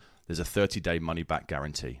Hutchinson, there's a 30-day money-back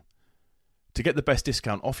guarantee. To get the best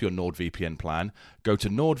discount off your NordVPN plan, go to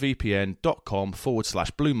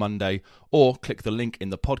nordvpn.com/Blue Monday or click the link in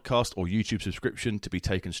the podcast or YouTube subscription to be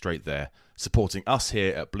taken straight there, supporting us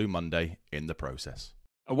here at Blue Monday in the process.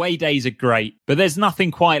 Away days are great, but there's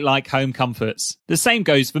nothing quite like home comforts. The same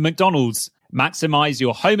goes for McDonald's. Maximise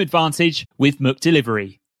your home advantage with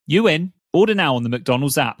McDelivery. You in? Order now on the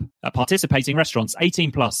McDonald's app. At participating restaurants,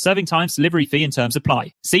 18 plus, serving times, delivery fee and terms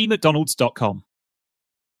apply. See mcdonalds.com.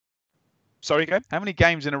 Sorry, again? How many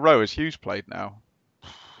games in a row has Hughes played now?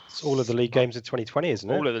 It's all of the league games in 2020, isn't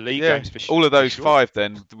it? All of the league games for sure. All of those sure. 5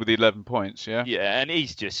 then, with the 11 points, yeah? Yeah, and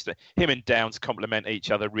he's just, him and Downs complement each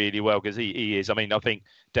other really well because he is. I mean, I think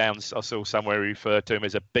Downs, I saw somewhere he referred to him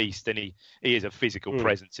as a beast, and he is a physical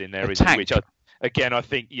presence in there, isn't he? Which Again, I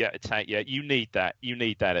think, attack. Yeah, you need that. You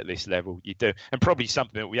need that at this level. You do, and probably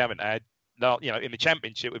something that we haven't had. In the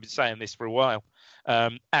Championship, we've been saying this for a while.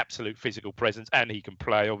 Absolute physical presence, and he can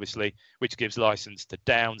play, obviously, which gives license to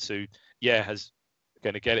Downs, who, has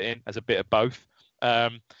going to get it in as a bit of both. No,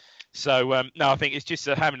 I think it's just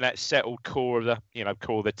having that settled core of the,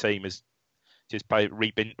 core of the team is just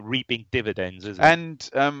reaping dividends, isn't it?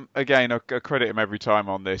 And again, I credit him every time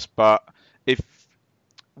on this, but if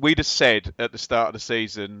we'd have said at the start of the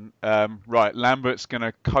season, right, Lambert's going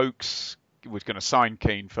to was going to sign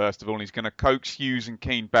Keane first of all, and he's going to coax Hughes and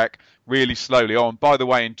Keane back really slowly. Oh, and by the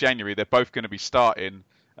way, in January, they're both going to be starting.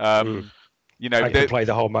 And can play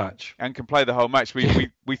the whole match. And can play the whole match.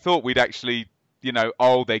 We thought we'd actually,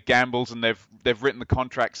 they're gambles, and they've written the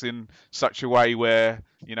contracts in such a way where,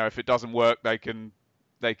 if it doesn't work, they can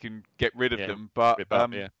get rid of them. But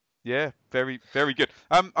yeah, very, very good.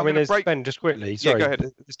 Ben, just quickly. Sorry, go ahead.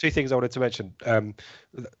 There's 2 things I wanted to mention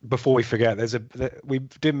before we forget. We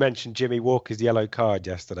did mention Jimmy Walker's yellow card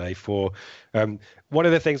yesterday for one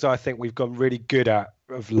of the things I think we've gone really good at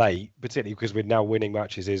of late, particularly because we're now winning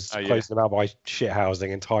matches, is closing them out by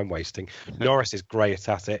shithousing and time wasting. Norris is great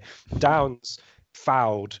at it. Downs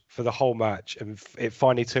fouled for the whole match, and it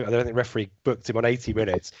finally took, I don't think the referee booked him on 80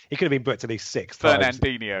 minutes. He could have been booked at least 6 times.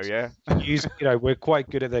 Fernandinho, yeah. We're quite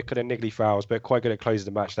good at the kind of niggly fouls, but quite good at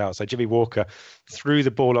closing the match out. So Jimmy Walker threw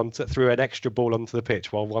an extra ball onto the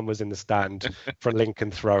pitch while one was in the stand for a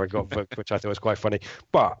Lincoln throw and got booked, which I thought was quite funny.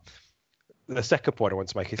 But the second point I want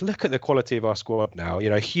to make is look at the quality of our squad now.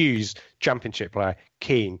 Hughes, Championship player;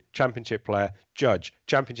 Keane, Championship player; Judge,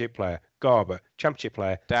 Championship player; Garber, Championship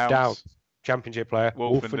player; Downs, Championship player;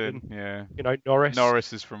 Wolfenden, yeah.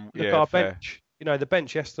 Norris is from our bench. The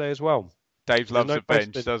bench yesterday as well. Dave loves a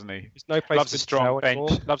bench, doesn't he? There's no place loves a strong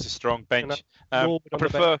bench. Loves a strong bench. I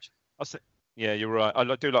prefer. Yeah, you're right. I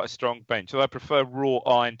do like a strong bench. So I prefer raw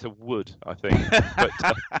iron to wood, I think.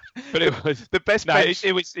 But it was the best bench.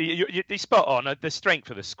 It was. You're spot on. The strength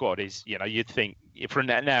of the squad is, you'd think from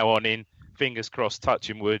now on in, fingers crossed,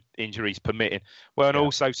 touching wood, injuries permitting. Well, and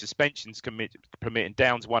also suspensions permitting.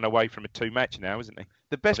 Downs 1 away from a 2-match now, isn't he?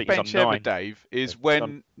 The best bench ever, Dave, is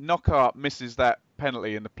when Knockaert misses that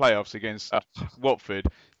penalty in the playoffs against Watford.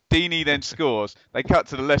 Deeney then scores. They cut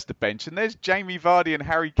to the Leicester bench, and there's Jamie Vardy and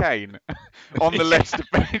Harry Kane on the Leicester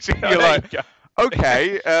bench. And you're like,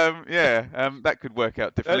 okay, that could work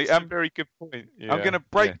out differently. That's a very good point. Yeah, I'm going to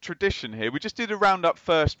break tradition here. We just did a roundup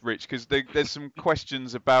first, Rich, because there's some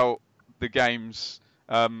questions about the games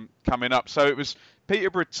coming up. So it was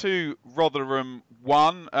Peterborough 2, Rotherham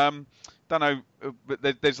 1. Don't know,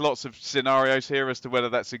 but there's lots of scenarios here as to whether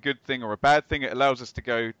that's a good thing or a bad thing. It allows us to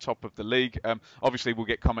go top of the league. Obviously, we'll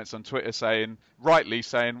get comments on Twitter rightly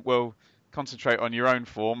saying, well, concentrate on your own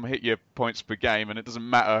form, hit your points per game, and it doesn't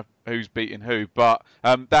matter who's beating who. But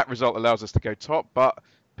that result allows us to go top. But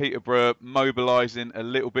Peterborough mobilising a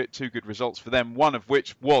little bit, 2 good results for them, one of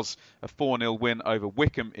which was a 4-0 win over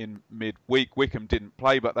Wycombe in midweek. Wycombe didn't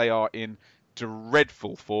play, but they are in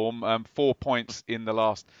dreadful form. 4 points in the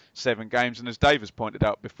last 7 games. And as Dave has pointed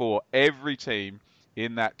out before, every team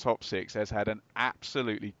in that top 6 has had an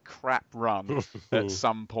absolutely crap run at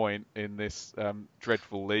some point in this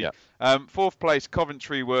dreadful league. Yeah. 4th place,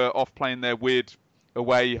 Coventry were off playing their weird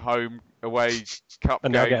away cup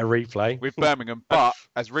and game now get a replay with Birmingham. But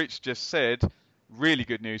as Rich just said, really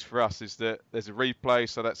good news for us is that there's a replay,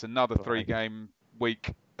 so that's another 3-game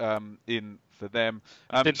week in for them.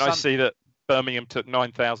 Didn't I see that Birmingham took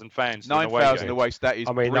 9,000 fans? 9,000 away. That is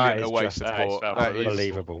brilliant away support. That is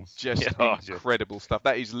unbelievable. Just incredible stuff.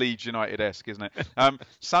 That is Leeds United-esque, isn't it?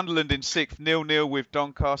 Sunderland in 6th, 0-0 with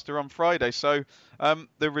Doncaster on Friday. So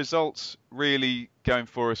the results really going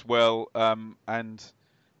for us well. And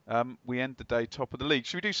we end the day top of the league.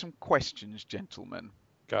 Should we do some questions, gentlemen?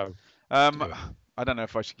 Go. I don't know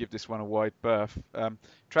if I should give this one a wide berth.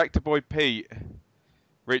 Tractor Boy Pete,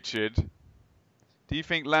 Richard, do you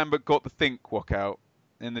think Lambert got the think walk out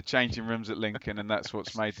in the changing rooms at Lincoln, and that's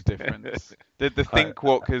what's made the difference? Did the think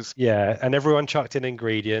walk has... Yeah, and everyone chucked in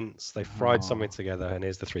ingredients. They fried something together, and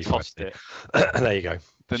here's the 3 tossed it. There you go.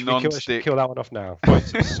 The should kill that one off now.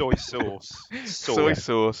 Some soy sauce. Soy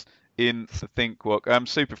sauce in the think walk.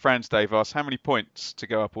 Super Franz Dave asks, how many points to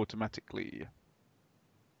go up automatically?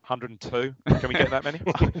 102. Can we get that many?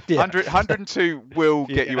 102 will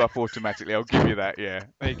get you up automatically. I'll give you that. Yeah.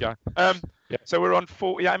 There you go. So we're on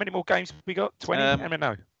 40. How many more games have we got? 20?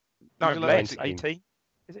 No, less. 18.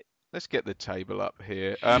 Is it? Let's get the table up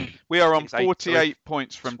here. We are on 48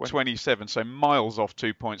 points from 27, so miles off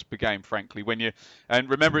 2 points per game. Frankly, and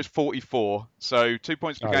remember it's 44, so 2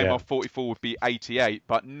 points per game off 44 would be 88.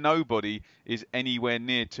 But nobody is anywhere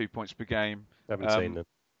near 2 points per game. Haven't seen them.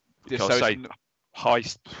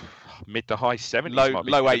 Mid to high 70s,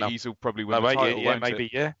 low 80s will probably win the title. Yeah, maybe.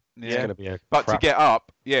 Yeah. It's going to be but to get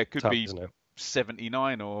up, it could be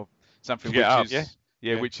 79 or something,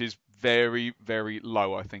 which is very, very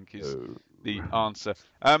low, I think is the answer.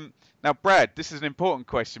 Now, Brad, this is an important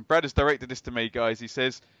question. Brad has directed this to me, guys. He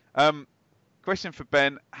says, question for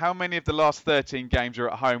Ben, how many of the last 13 games are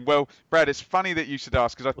at home? Well, Brad, it's funny that you should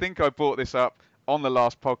ask, because I think I brought this up on the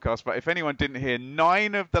last podcast, but if anyone didn't hear,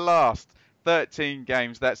 9 of the last 13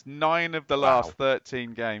 games, that's 9 of the last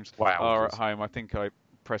 13 games are at home. I think I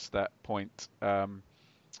pressed that point.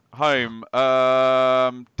 Home.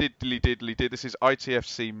 Diddly. This is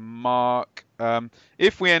ITFC Mark.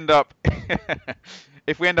 If we end up in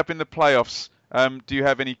the playoffs, do you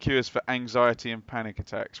have any cures for anxiety and panic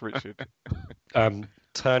attacks, Richard?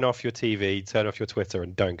 Turn off your TV, turn off your Twitter,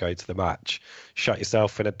 and don't go to the match. Shut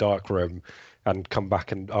yourself in a dark room and come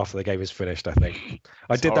back and after the game is finished, I think.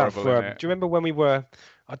 I did that for... do you remember when we were...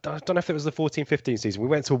 I don't know if it was the 14-15 season. We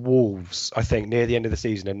went to Wolves, I think, near the end of the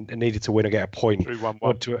season and needed to win and get a point.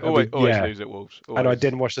 3-1-1. Always lose at Wolves. Always. And I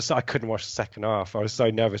couldn't watch the second half. I was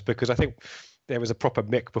so nervous because I think there was a proper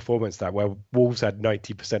Mick performance there where Wolves had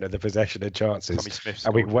 90% of the possession and chances.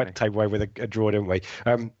 And we went take away with a draw, didn't we?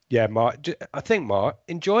 Mark, I think, Mark,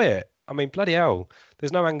 enjoy it. I mean, bloody hell.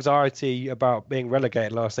 There's no anxiety about being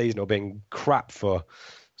relegated last season or being crap for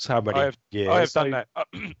so many years. I have done that.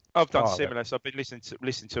 I've done similar. So I've been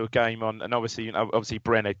listening to a game on, and obviously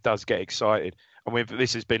Brenner does get excited. And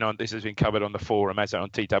this has been covered on the forum, as on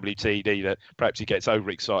TWTD, that perhaps he gets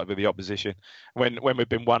overexcited with the opposition when we've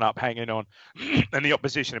been one up, hanging on, and the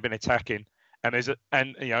opposition have been attacking. And in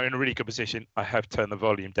a really good position, I have turned the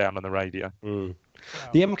volume down on the radio. Wow.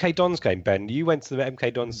 The MK Dons game, Ben. You went to the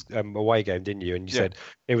MK Dons away game, didn't you? And you said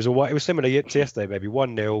it was similar to yesterday, maybe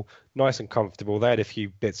 1-0, nice and comfortable. They had a few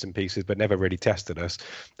bits and pieces, but never really tested us.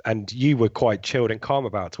 And you were quite chilled and calm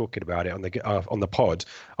about talking about it on the pod.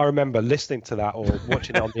 I remember listening to that or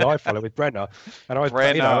watching it on the iFollow with Brenner, and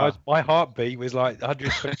my heartbeat was like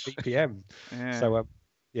 120 BPM. Yeah. So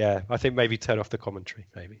I think maybe turn off the commentary,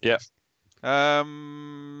 maybe. Yeah. Let's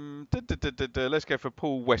go for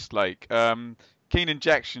Paul Westlake. Keenan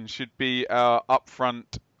Jackson should be our up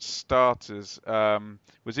front starters.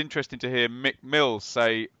 Was interesting to hear Mick Mills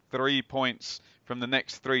say 3 points from the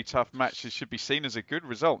next 3 tough matches should be seen as a good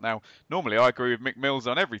result. Now, normally I agree with Mick Mills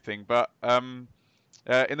on everything, but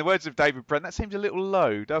in the words of David Brent, that seems a little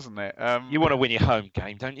low, doesn't it? You want to win your home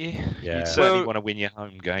game, don't you? Yeah. You certainly want to win your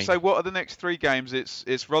home game. So what are the next 3 games?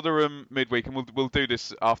 It's Rotherham midweek, and we'll do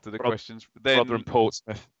this after the questions. Then Rotherham,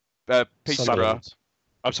 Portsmouth, Peterborough.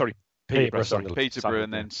 I'm sorry, Peterborough,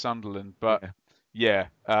 and then Sunderland. But yeah.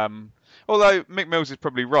 Although Mick Mills is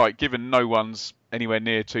probably right, given no one's anywhere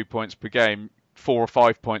near 2 points per game, 4 or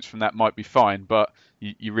 5 points from that might be fine, but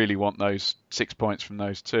you really want those 6 points from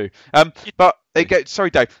those 2. But sorry,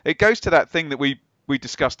 Dave, it goes to that thing that we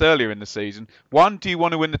discussed earlier in the season. 1, do you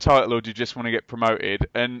want to win the title or do you just want to get promoted?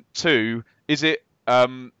 And 2, is it a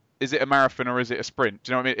marathon or is it a sprint?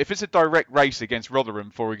 Do you know what I mean? If it's a direct race against Rotherham,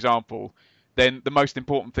 for example, then the most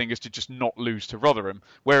important thing is to just not lose to Rotherham.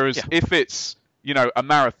 Whereas if it's a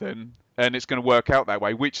marathon and it's going to work out that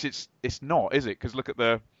way, which it's not, is it? Because look at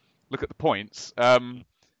the points.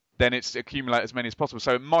 Then it's accumulate as many as possible.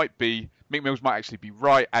 So it might be Mick Mills might actually be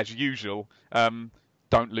right as usual.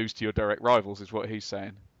 Don't lose to your direct rivals is what he's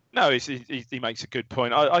saying. No, he makes a good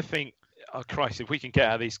point. I think, Christ, if we can get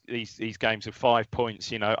out of these games with 5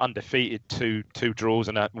 points, undefeated, two draws,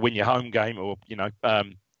 and win your home game, or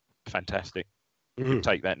fantastic. You'd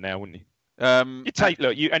take that now, wouldn't you? You take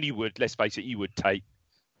you would. Let's face it, you would take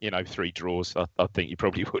 3 draws. I think you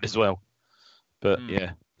probably would as well. But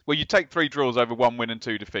yeah. Well, you take 3 draws over 1 win and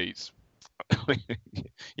 2 defeats.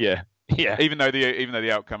 Yeah. Even though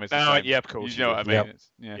the outcome is the same. Yeah, of course. You know what I mean?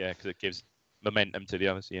 Yeah, because it gives momentum to the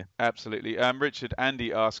others. Yeah. Absolutely. Richard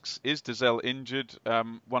Andy asks, is Dazelle injured?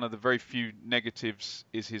 One of the very few negatives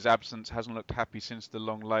is his absence. Hasn't looked happy since the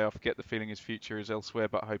long layoff. Get the feeling his future is elsewhere,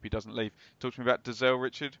 but I hope he doesn't leave. Talk to me about Dazelle,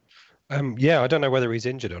 Richard. Yeah, I don't know whether he's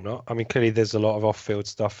injured or not. I mean, clearly there's a lot of off-field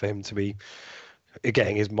stuff for him to be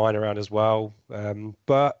getting his mind around as well.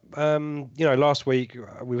 But last week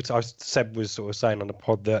Seb was sort of saying on the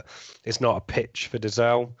pod that it's not a pitch for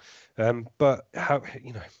Dazelle. But how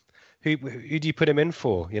who do you put him in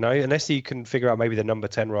for? Unless you can figure out maybe the number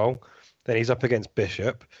 10 role, then he's up against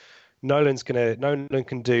Bishop. Nolan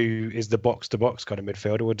can do is the box to box kind of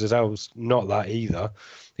midfielder. Well, Dazelle's not that either.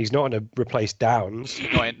 He's not going to replace Downs.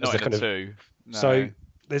 Not in a 2. No. So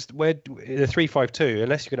there's where the 3-5-2,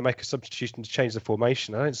 unless you're going to make a substitution to change the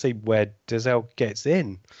formation, I don't see where Dazelle gets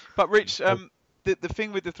in. But Rich, the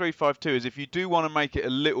thing with the 3-5-2 is if you do want to make it a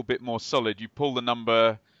little bit more solid, you pull the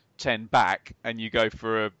number 10 back and you go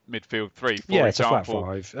for a midfield 3, for example, it's a flat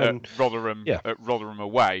 5. At Rotherham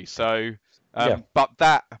away. So, but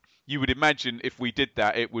that you would imagine if we did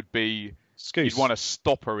that, it would be Scouse. You'd want a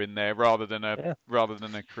stopper in there rather than a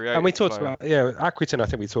creative. And we talked player. about Accrington. I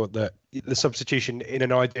think we thought that the substitution in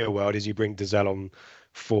an ideal world is you bring Dazelle on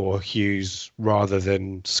for Hughes rather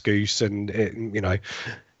than Scouse, and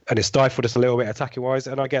and it stifled us a little bit attacking wise.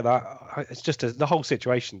 And I get that. It's just the whole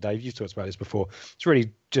situation, Dave. You've talked about this before. It's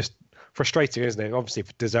really just frustrating, isn't it? Obviously,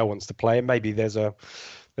 if Dazelle wants to play, and maybe there's a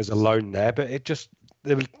loan there, but it just.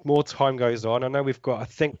 The more time goes on, I know we've got a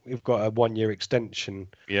 1-year extension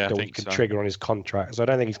that we can trigger on his contract. So I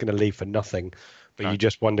don't think he's going to leave for nothing. But you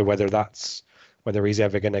just wonder whether he's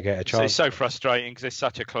ever going to get a chance. It's so frustrating because there's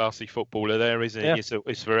such a classy footballer there, isn't it?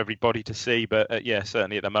 It's for everybody to see. But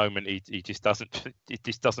certainly at the moment he just doesn't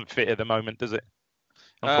fit at the moment, does it?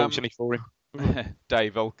 Unfortunately for him.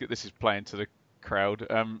 Dave, this is playing to the crowd.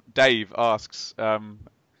 Dave asks.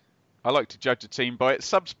 I like to judge a team by its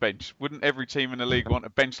subs bench. Wouldn't every team in the league want a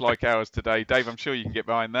bench like ours today? Dave, I'm sure you can get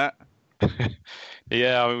behind that.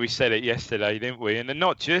 Yeah, I mean, we said it yesterday, didn't we? And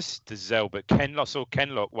not just Dazelle, but Kenlock. Saw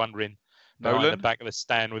Kenlock wandering in the back of the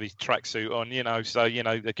stand with his tracksuit on, So,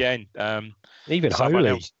 again. Even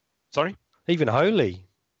Holy. Sorry? Even Holy.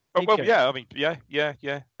 Oh, well, yeah, I mean, yeah.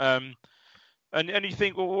 And you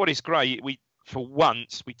think, well, what is great? For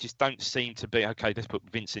once, we just don't seem to be, okay, let's put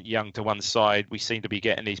Vincent Young to one side. We seem to be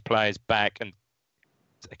getting these players back and,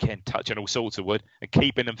 again, touching all sorts of wood and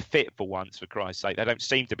keeping them fit for once, for Christ's sake. They don't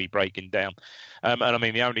seem to be breaking down. And, I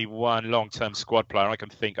mean, the only one long-term squad player I can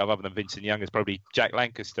think of other than Vincent Young is probably Jack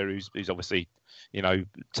Lancaster, who's obviously,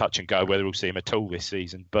 touch and go, whether we'll see him at all this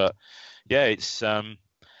season. But, yeah, it's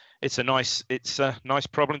a nice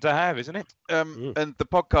problem to have, isn't it? And the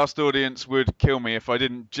podcast audience would kill me if I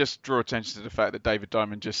didn't just draw attention to the fact that David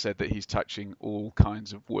Diamond just said that he's touching all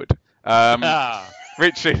kinds of wood.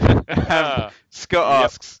 Richard, Scott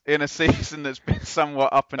asks, in a season that's been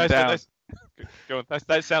somewhat up and down. Go on.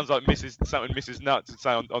 That sounds like something Mrs. Nuts would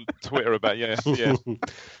say on Twitter about, yeah.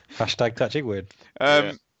 Hashtag touching wood.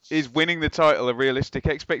 Is winning the title a realistic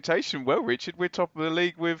expectation? Well, Richard, we're top of the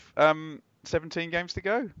league with 17 games to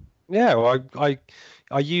go. Yeah, well,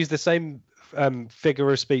 I use the same figure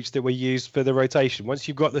of speech that we use for the rotation. Once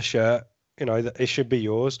you've got the shirt, it should be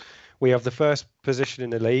yours. We have the first position in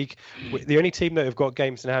the league. The only team that have got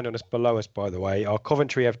games in hand on us below us, by the way, are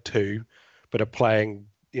Coventry have 2, but are playing,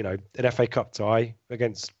 an FA Cup tie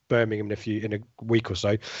against Birmingham in a week or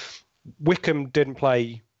so. Wickham didn't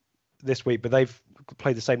play this week, but they've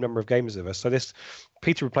played the same number of games as us. So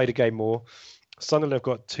Peterborough played a game more. Sunderland have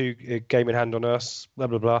got 2 game in hand on us, blah,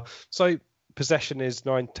 blah, blah. So possession is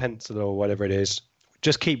 9/10 or whatever it is.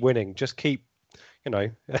 Just keep winning. Just keep,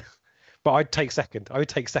 But I'd take second. I would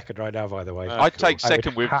take second right now, by the way. I'd take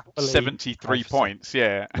second with 73 points,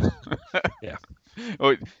 yeah. Yeah.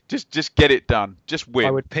 Or just get it done. Just win.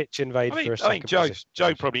 I would pitch invade for a second position.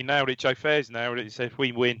 Joe probably nailed it. Joe Fairs nailed it. He said if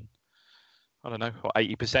we win, I don't know,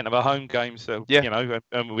 80% of our home games, so,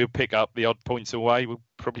 and we'll pick up the odd points away, we'll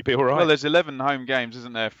probably be all right. Well, there's 11 home games,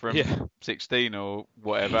 isn't there, from 16 or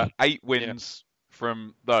whatever. 8 wins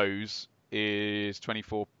from those is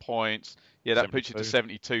 24 points. Yeah, that 72. Puts you to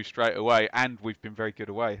 72 straight away, and we've been very good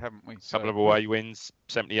away, haven't we? Couple of away wins,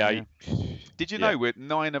 78. Yeah. Did you know we're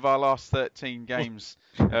 9 of our last 13 games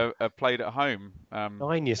are played at home?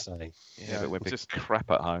 9, you're saying? Yeah, but we've been crap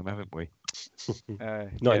at home, haven't we?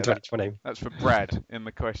 Not in 2020. That's for Brad in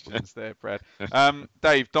the questions there, Brad.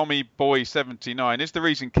 Dave, Dommy Boy 79. Is the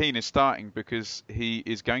reason Keane is starting because he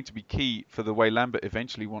is going to be key for the way Lambert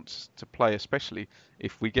eventually wants to play, especially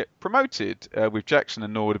if we get promoted with Jackson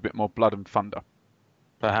and Norwood a bit more blood and thunder?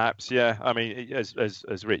 Perhaps, yeah. I mean,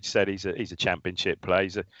 as Rich said, he's a championship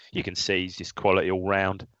player. You can see he's just quality all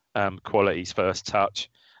round. Quality's first touch,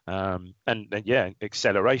 and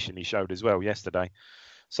acceleration he showed as well yesterday.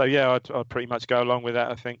 So yeah, I'd pretty much go along with that,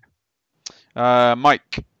 I think.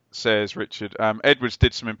 Mike says, Richard, Edwards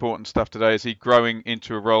did some important stuff today. Is he growing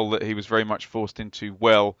into a role that he was very much forced into?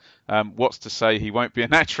 Well, what's to say he won't be a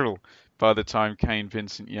natural by the time Kane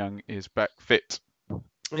Vincent-Young is back fit?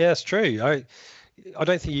 Yeah, it's true. I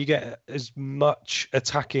don't think you get as much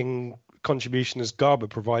attacking contribution as Garber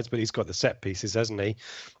provides, but he's got the set pieces, hasn't he?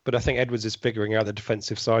 But I think Edwards is figuring out the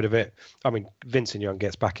defensive side of it. I mean, Vincent-Young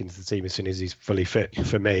gets back into the team as soon as he's fully fit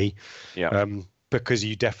for me. Yeah. Because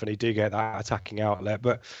you definitely do get that attacking outlet.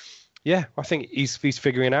 But yeah, I think he's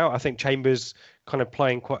figuring it out. I think Chambers kind of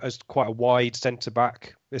playing quite a wide centre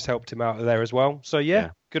back has helped him out there as well. So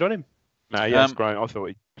yeah. Good on him. No, yeah, it's great. I thought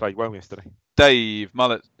he played well yesterday. Dave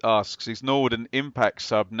Mullet asks, is Norwood an impact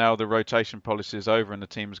sub now the rotation policy is over and the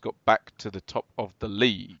team has got back to the top of the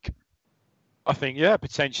league? I think,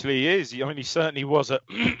 potentially he is. I mean, he certainly was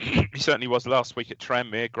he certainly was last week at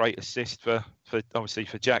Tranmere. Great assist for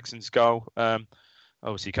Jackson's goal.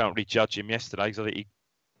 Obviously, you can't really judge him yesterday because I think he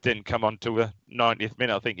didn't come on to the 90th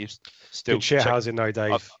minute. I think he's still good shithousing though,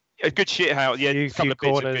 Dave. A good shithouse, yeah. A few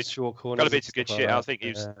corners, short corners. Couple of bits of good shit. I think he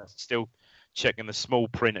was still checking the small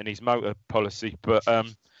print in his motor policy, but I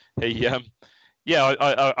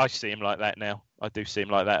see him like that now. I do see him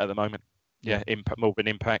like that at the moment. Yeah, more of an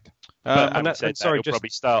impact. But he'll probably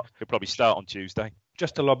start on Tuesday.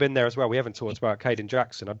 Just to lob in there as well, we haven't talked about Caden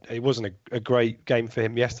Jackson. It wasn't a great game for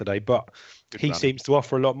him yesterday, but he seems to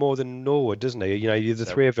offer a lot more than Norwood, doesn't he? The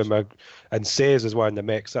three of them and Sears as well in the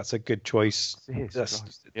mix. That's a good choice.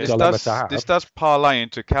 This does parlay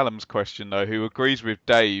into Callum's question though, who agrees with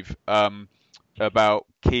Dave about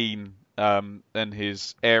Keane and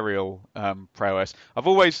his aerial prowess. I've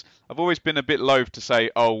always been a bit loath to say,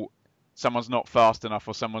 someone's not fast enough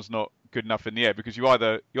or someone's not good enough in the air, because you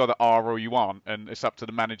either are or you aren't, and it's up to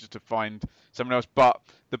the manager to find someone else. But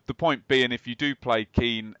the point being, if you do play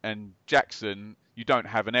Keane and Jackson, you don't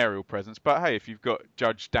have an aerial presence. But hey, if you've got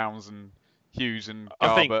Judge, Downs and Hughes and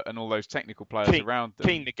Garber and all those technical players around them,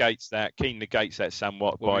 Keane negates that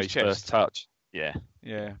somewhat by his first touch. Yeah.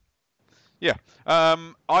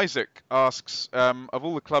 Isaac asks, of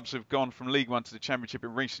all the clubs who've gone from League One to the Championship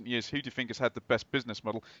in recent years, who do you think has had the best business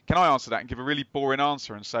model? Can I answer that and give a really boring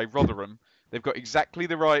answer and say Rotherham? They've got exactly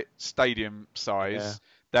the right stadium size.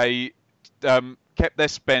 Yeah. They kept their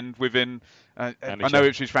spend within, I know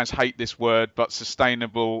Ipswich fans hate this word, but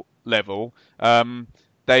sustainable level.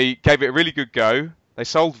 They gave it a really good go. They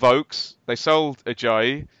sold Vokes. They sold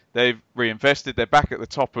Ajayi. They've reinvested. They're back at the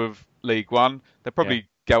top of League One. They're probably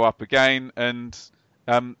go up again, and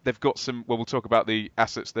they've got some. Well, we'll talk about the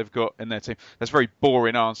assets they've got in their team. That's a very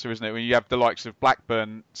boring answer, isn't it? When you have the likes of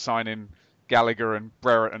Blackburn signing Gallagher and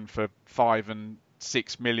Brereton for 5 and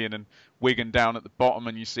 6 million, and Wigan down at the bottom,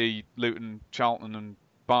 and you see Luton, Charlton, and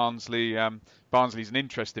Barnsley. Barnsley's an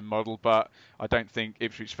interesting model, but I don't think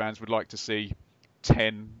Ipswich fans would like to see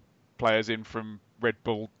 10 players in from Red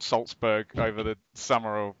Bull Salzburg over the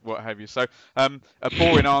summer or what have you. So a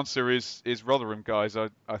boring answer is Rotherham, guys. I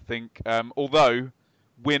think, although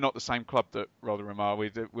we're not the same club that Rotherham are,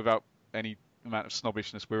 without any amount of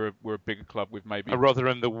snobbishness, we're a bigger club with maybe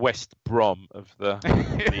Rotherham, the West Brom of the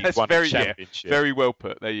League One Championship. Very well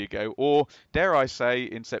put. There you go. Or dare I say,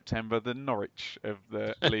 in September, the Norwich of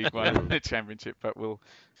the League One Championship. But we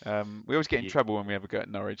always get in trouble when we ever go at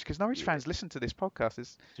Norwich, because Norwich fans listen to this podcast.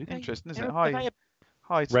 It's interesting, isn't it?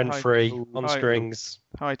 Hi to Renfrey on strings.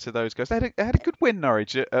 Hi to those guys. They had a good win,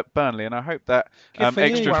 Norwich, at Burnley, and I hope that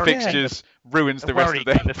extra fixtures ruins the rest of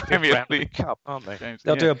their Premier League Cup, aren't they?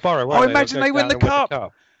 They'll do a Borough. Oh, imagine they win the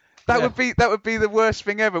cup. That would be the worst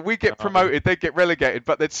thing ever. We get promoted, they'd get relegated,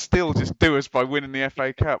 but they'd still just do us by winning the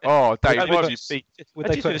FA Cup. Oh, Dave, would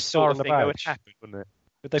they put a star on the badge?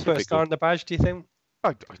 Would they put a star on the badge, do you think?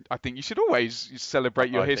 I think you should always celebrate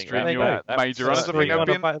your history and your major honours. I think that would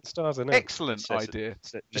be an excellent idea.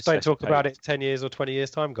 Just don't talk about it 10 years or 20 years'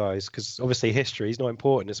 time, guys, because obviously history is not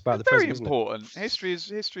important. It's about the present, isn't it? Very important. History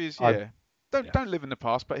is yeah. Don't live in the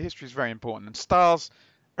past, but history is very important, and stars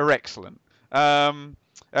are excellent.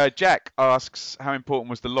 Jack asks, how important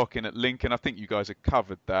was the lock-in at Lincoln? I think you guys have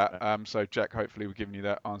covered that. So, Jack, hopefully we've given you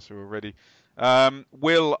that answer already.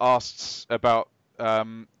 Will asks about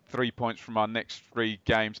 3 points from our next 3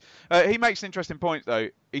 games. He makes an interesting point, though.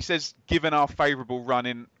 He says, given our favourable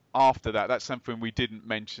run-in after that, that's something we didn't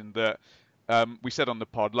mention, that we said on the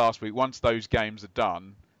pod last week, once those games are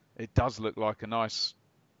done, it does look like a nice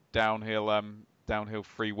downhill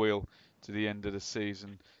freewheel to the end of the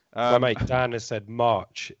season. My mate Dan has said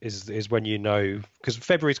March is when you know, because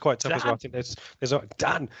February's quite tough as well. I think there's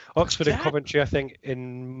Oxford and Coventry, I think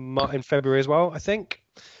in February as well, I think.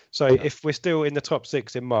 So if we're still in the top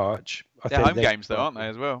 6 in March, they're home games though, aren't they,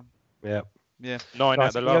 as well? Yeah. 9 out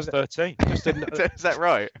of the last 13. Is that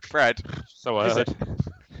right, Brad? So I heard.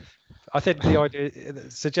 I think the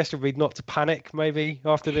suggestion would be not to panic maybe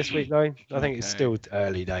after this week though. I think it's still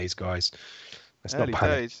early days, guys. Let's not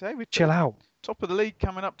panic. Hey, chill out. Top of the league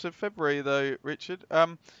coming up to February though, Richard.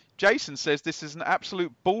 Jason says this is an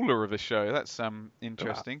absolute baller of a show. That's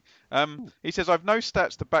interesting. He says, I've no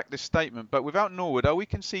stats to back this statement, but without Norwood, are we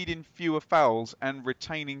conceding fewer fouls and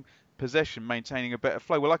retaining possession, maintaining a better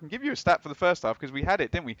flow? Well, I can give you a stat for the first half because we had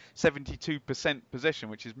it, didn't we? 72% possession,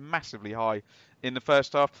 which is massively high in the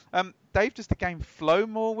first half. Dave, does the game flow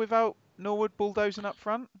more without Norwood bulldozing up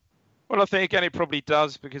front? Well, I think again it probably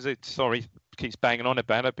does because keeps banging on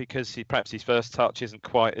about it because perhaps his first touch isn't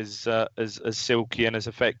quite as silky and as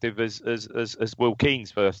effective as Will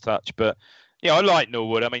Keane's first touch. But yeah, I like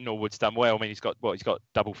Norwood. I mean, Norwood's done well. I mean, he's got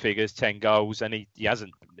double figures, 10 goals, and he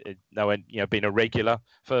hasn't been a regular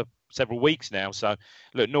for several weeks now. So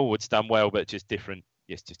look, Norwood's done well, but just different.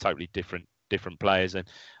 Yes, just totally different players. And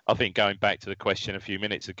I think going back to the question a few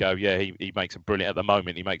minutes ago, yeah, he makes a brilliant at the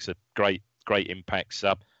moment. He makes a great impact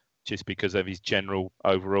sub. Just because of his general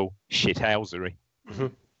overall shithousery.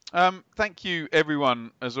 Mm-hmm. Thank you,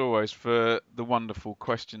 everyone, as always, for the wonderful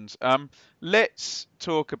questions. Let's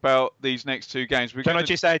talk about these next 2 games. Can I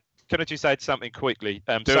just add something quickly?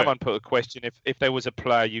 Someone put a question: if there was a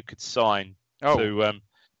player you could sign to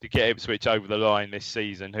get Ipswich over the line this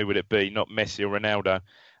season, who would it be? Not Messi or Ronaldo.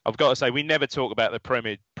 I've got to say, we never talk about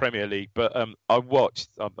the Premier League, but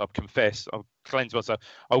I've confessed, I've cleansed myself.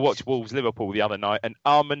 I watched Wolves-Liverpool the other night, and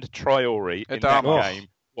Armand Traore in that game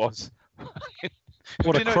was...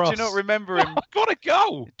 What a cross. Do you not remember him? What a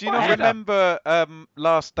goal! Do you not remember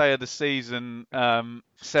last day of the season,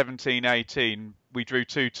 17-18, we drew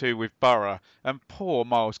 2-2 with Borough, and poor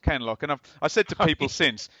Miles Kenlock. And I said to people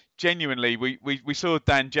since, genuinely, we saw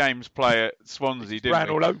Dan James play at Swansea, didn't we? Ran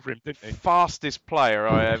all over him, didn't he? Fastest player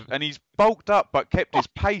I have, and he's bulked up but kept his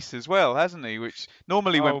pace as well, hasn't he? Which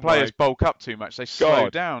normally when players bulk up too much, they slow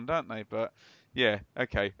down, don't they? But yeah,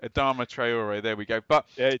 okay, Adama Traore, there we go. But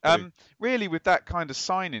really, with that kind of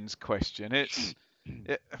signings question, it's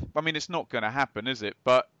not going to happen, is it?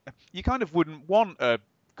 But you kind of wouldn't want a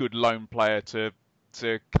good loan player to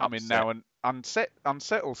come in now and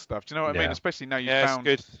unsettle stuff. Do you know what I mean? Especially now you've found.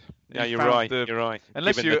 Good. Yeah, you're right. You're right.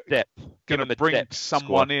 Unless you're going to bring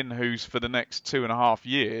someone in who's for the next 2.5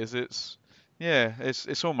 years, it's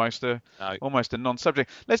almost a non-subject.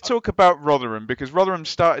 Let's talk about Rotherham, because Rotherham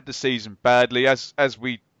started the season badly, as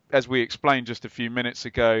we explained just a few minutes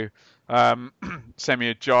ago.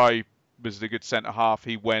 Semi Ajayi was the good centre half.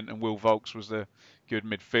 He went, and Will Vaulks was the good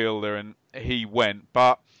midfielder, and he went.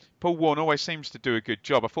 But Paul Warne always seems to do a good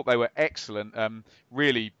job. I thought they were excellent.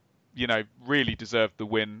 Really deserved the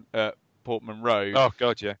win at Portman Road. Oh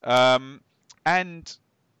God, yeah. And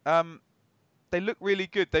they look really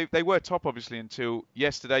good. They were top, obviously, until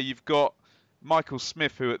yesterday. You've got Michael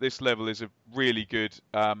Smith, who at this level is a really good,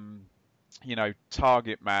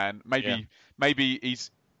 target man. Maybe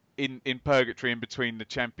he's in purgatory in between the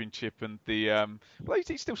Championship and the.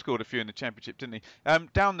 He still scored a few in the Championship, didn't he?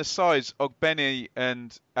 Down the sides, Ogbeni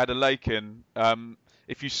and Adelakan.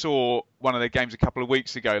 If you saw one of their games a couple of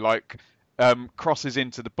weeks ago, crosses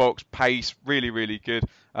into the box, pace, really, really good.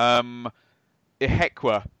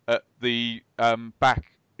 Ihekwa at the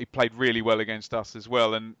back, he played really well against us as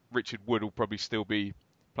well, and Richard Wood will probably still be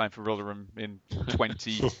playing for Rotherham in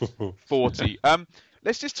 2040.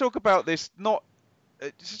 Let's just talk about this.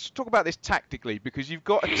 Just talk about this tactically, because you've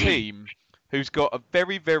got a team who's got a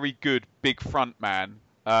very, very good big front man,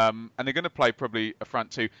 and they're going to play probably a front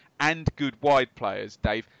two and good wide players.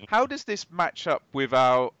 Dave, how does this match up with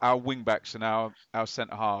our wing backs and our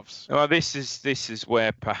centre halves? Well, this is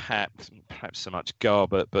where perhaps so much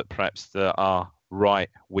Garbutt, but perhaps our right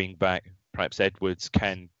wing back, perhaps Edwards,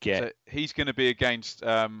 can get. So he's going to be against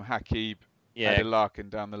Hakeeb. Adelakan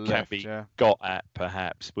down the left. Can be got at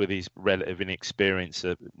perhaps with his relative inexperience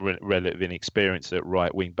at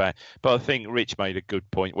right wing back. But I think Rich made a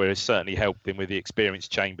good point where it's certainly helped him with the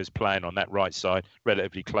experienced Chambers playing on that right side,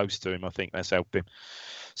 relatively close to him. I think that's helped him.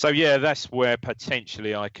 So yeah, that's where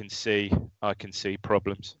potentially I can see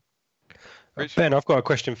problems. Ben, I've got a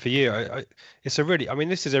question for you. This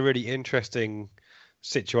is a really interesting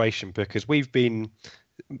situation because we've been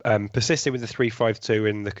persisting with the 3-5-2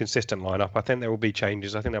 in the consistent lineup. I think there will be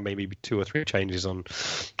changes. I think there may be 2 or 3 changes on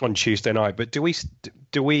Tuesday night. But is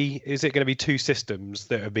it going to be 2 systems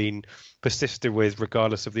that have been persisted with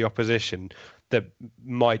regardless of the opposition that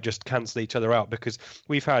might just cancel each other out? Because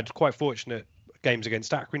we've had quite fortunate games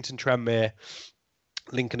against Accrington, Tranmere,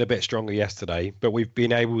 Lincoln a bit stronger yesterday, but we've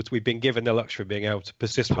been given the luxury of being able to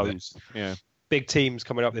persist with it. Yeah. Big teams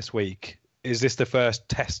coming up this week. Is this the first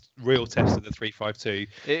real test of the 3-5-2?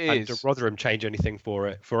 It is. Does Rotherham change anything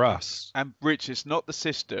for us? And Rich, it's not the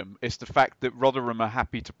system, it's the fact that Rotherham are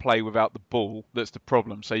happy to play without the ball that's the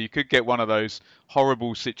problem. So you could get one of those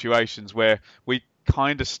horrible situations where we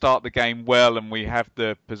kind of start the game well and we have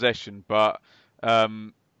the possession, but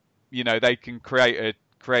they can create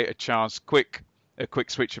a chance, a quick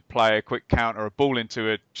switch of play, a quick counter, a ball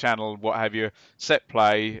into a channel, what have you, set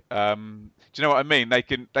play. Do you know what I mean? They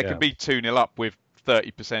can be 2-0 up with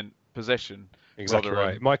 30% possession. Exactly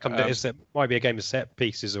right. It might might be a game of set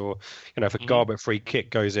pieces, or if a Garbutt free kick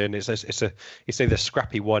goes in, it's either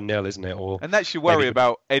scrappy 1-0, isn't it? And that's your worry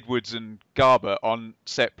about Edwards and Garbutt on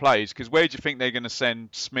set plays, because where do you think they're going to send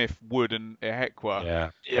Smith, Wood, and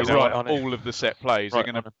Ihekwa? Right on all of the set plays. They're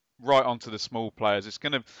going to right onto the small players. It's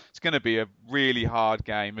going to be a really hard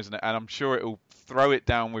game, isn't it? And I'm sure it'll throw it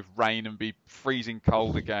down with rain and be freezing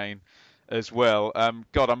cold again as well. I'm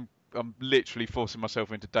literally forcing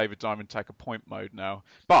myself into David Diamond take a point mode now.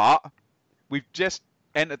 But we've just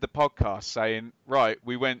entered the podcast saying, right,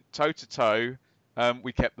 we went toe to toe.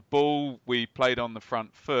 We kept the ball. We played on the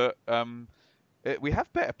front foot. We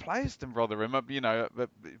have better players than Rotherham.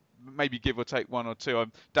 Maybe give or take 1 or 2.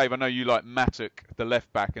 Dave, I know you like Mattock, the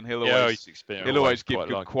left back, and he'll always give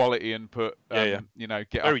good quality and put get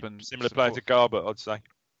very up and similar support. player to Garbutt, I'd say.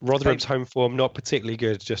 Rotherham's home form not particularly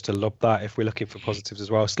good, just to lob that if we're looking for positives as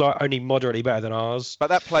well. Only moderately better than ours. But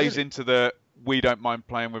that plays into the we don't mind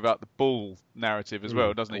playing without the ball narrative as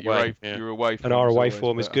well, doesn't it? Your away form, and our away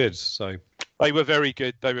form is good. So they were very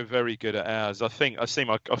good. They were very good at ours. I think I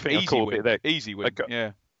caught a bit there. Easy win.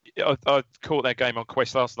 I caught that game on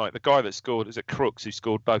Quest last night. The guy that scored, is it Crooks, who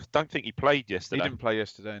scored both? Don't think he played yesterday. He didn't play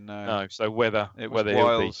yesterday, no. No, so whether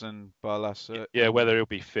Wiles and Barlas. Whether he'll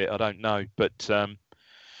be fit, I don't know. But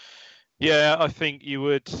I think you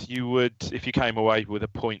would, if you came away with a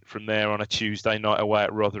point from there on a Tuesday night away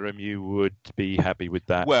at Rotherham, you would be happy with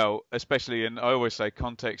that. Well, especially, and I always say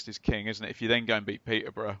context is king, isn't it? If you then go and beat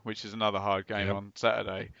Peterborough, which is another hard game on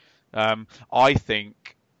Saturday, I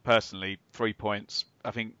think, personally, 3 points. I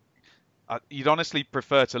think you'd honestly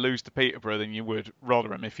prefer to lose to Peterborough than you would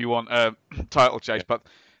Rotherham if you want a title chase. Yeah.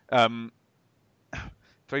 But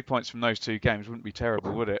 3 points from those 2 games wouldn't be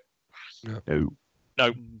terrible, would it? No.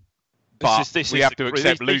 But we have to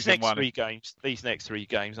accept losing one. These next 3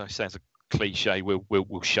 games, that sounds a cliche,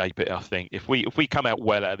 we'll shape it, I think. If we come out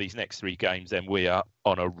well out of these next 3 games, then we are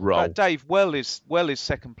on a roll. Dave, well is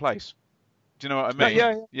second place. Do you know what I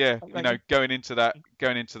mean? Yeah. Going into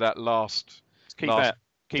that last. Keep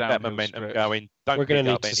that momentum stretch going. We're going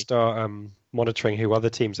to need to start monitoring who other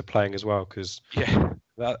teams are playing as well, because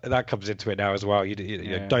that comes into it now as well. You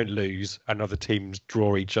know, don't lose, and other teams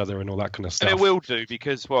draw each other and all that kind of stuff. And it will do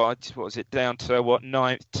because what was it down to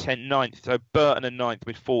ninth? So Burton are ninth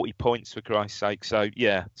with 40 points for Christ's sake. So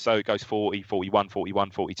yeah, so it goes 40, 41,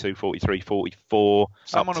 41, 42, 43, 44.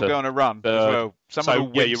 Someone will go on a run as well. Someone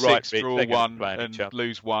will win six, draw one, and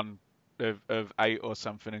lose one of 8 or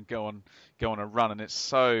something, and go on a run. And it's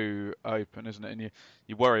so open, isn't it? And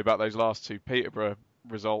you worry about those last 2 Peterborough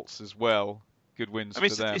results as well. Good wins for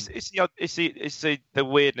them. It's the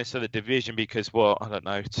weirdness of the division because, I don't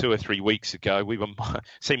know, 2 or 3 weeks ago we were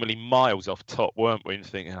seemingly miles off top, weren't we? And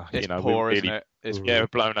thinking, it's poor, isn't it? We're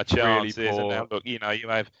blowing our chances. Really and now look, you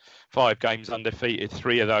have 5 games undefeated,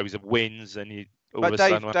 3 of those are wins, and you. But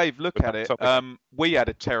Dave, look at it. We had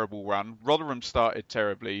a terrible run. Rotherham started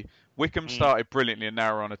terribly. Wickham started brilliantly, and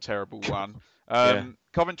now we're on a terrible run.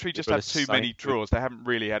 Coventry just had too many draws. They haven't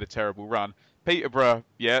really had a terrible run. Peterborough,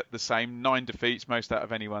 the same. 9 defeats, most out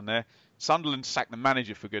of anyone there. Sunderland sacked the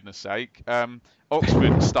manager, for goodness sake.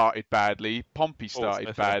 Oxford started badly. Pompey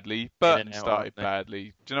started badly. Burton started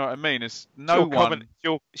badly. Do you know what I mean? It's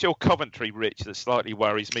your Coventry, Rich, that slightly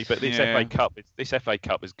worries me. But this FA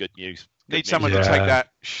Cup is good news. Need someone to take that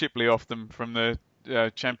Shipley off them from the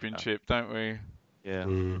Championship, don't we? Yeah.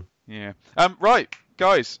 Yeah. Right,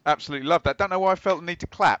 guys, absolutely love that. Don't know why I felt the need to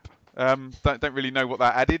clap. Don't really know what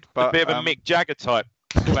that added, but a bit of a Mick Jagger type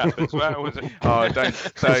clap as well, was it?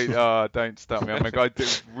 Don't start me on Mick. I do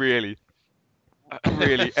really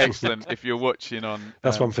excellent. If you're watching on,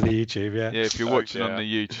 that's one for the YouTube, yeah. Yeah, if you're watching on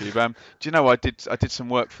the YouTube. Do you know I did some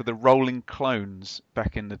work for the Rolling Clones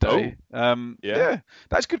back in the day.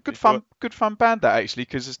 That's good fun band that actually,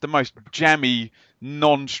 because it's the most jammy,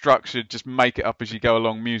 non-structured, just make it up as you go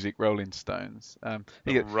along music. Rolling Stones.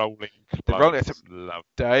 Rolling Clones.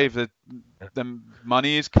 Dave, the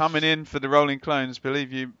money is coming in for the Rolling Clones.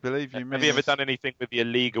 Believe you me. Have you ever done anything with the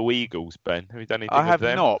Illegal Eagles, Ben? Have you done anything? I have with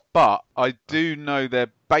them? not, but I do know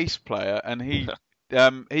their bass player, and he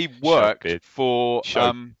worked for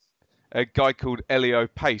a guy called Elio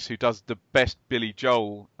Pace, who does the best Billy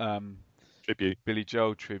Joel tribute. Billy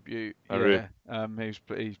Joel tribute. Oh, yeah.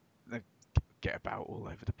 Really? They get about all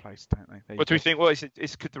over the place, don't they? What do we think? Well,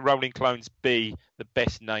 could the Rolling Clones be the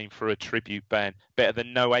best name for a tribute band? Better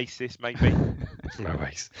than Noasis, maybe?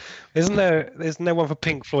 Noasis. Isn't there one for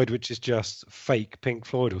Pink Floyd which is just fake Pink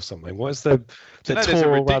Floyd or something? What is the tour there's a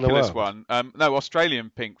ridiculous around the world? one. No,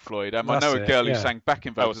 Australian Pink Floyd. I know a girl who sang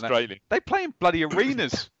backing vocals. Australian. They play in bloody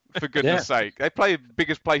arenas. For goodness sake, they play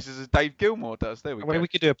biggest places as Dave Gilmour does. There we go. We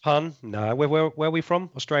could do a pun. No, where are we from?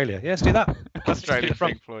 Australia. Yeah, let's do that. Australian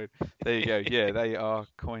Pink Floyd. There you go. Yeah, they are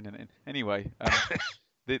coining it. Anyway,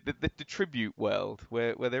 the tribute world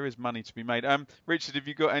where there is money to be made. Richard, have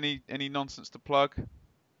you got any nonsense to plug?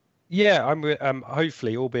 Yeah, I'm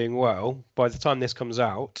hopefully, all being well, by the time this comes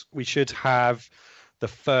out, we should have the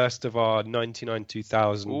first of our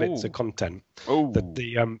 99-2000 bits of content.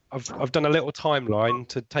 I've done a little timeline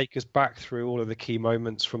to take us back through all of the key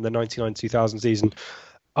moments from the 99-2000 season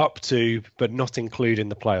up to, but not including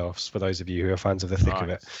the playoffs, for those of you who are fans of the thick of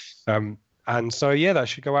it. And so, that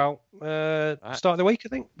should go out start of the week, I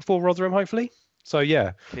think, before Rotherham, hopefully. So,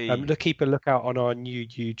 keep a lookout on our new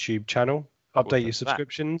YouTube channel. Update your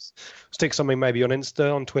subscriptions. Stick something maybe on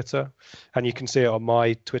Insta, on Twitter, and you can see it on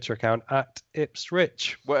my Twitter account at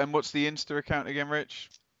ipsrich. And what's the Insta account again, Rich?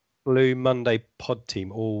 Blue Monday Pod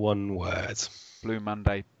Team, all one word. Blue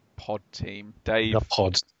Monday Pod Team. Dave. The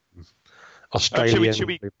pod.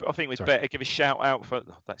 Australian. I think it's better give a shout out for.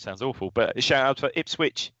 That sounds awful, but a shout out for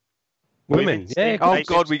Ipswich women. Yeah. Oh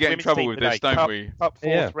God, we get in trouble with this, don't we? Up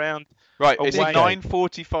fourth round. Right, it's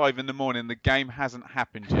 9:45 in the morning. The game hasn't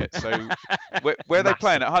happened yet. So, where are they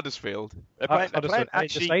playing? At Huddersfield? They're playing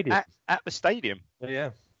actually at the stadium.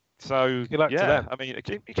 Yeah. So, good luck to them. I mean,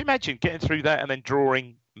 can you imagine getting through that and then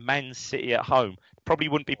drawing Man City at home? Probably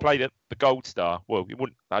wouldn't be played at the Gold Star. Well, it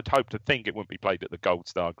wouldn't. I'd hope to think it wouldn't be played at the Gold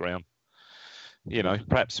Star ground.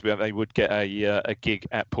 Perhaps they would get a gig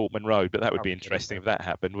at Portman Road, but that would be interesting if that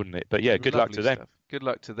happened, wouldn't it? But good luck to them. Good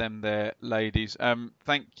luck to them there, ladies.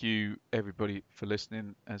 Thank you, everybody, for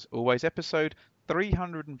listening. As always, episode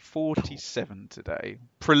 347 today.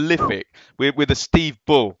 Prolific. We're the Steve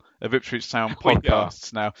Bull of Ipswich Town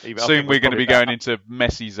podcasts now. Soon we're going to be going into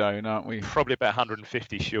messy zone, aren't we? Probably about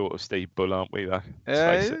 150 short of Steve Bull, aren't we, though?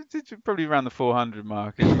 It's probably around the 400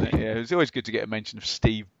 mark, isn't it? Yeah, it's always good to get a mention of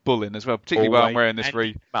Steve Bull in as well, particularly while I'm wearing this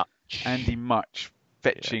Andy Much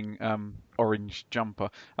fetching orange jumper.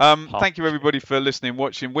 Thank you, everybody, for listening,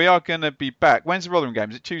 watching. We are going to be back. When's the Rotherham game?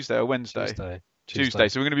 Is it Tuesday or Wednesday? Tuesday.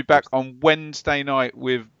 So we're going to be back on Wednesday night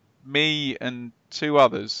with me and 2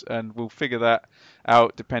 others, and we'll figure that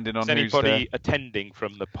out depending on who's there. Anybody attending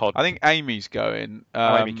from the pod? I think Amy's going.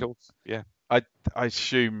 Amy Courts, yeah. I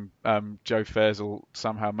assume Joe Fairs will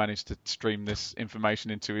somehow manage to stream this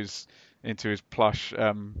information into his plush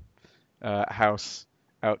house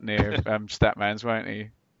out near Statman's, won't he?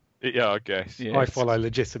 Yeah, I guess. Yeah. I follow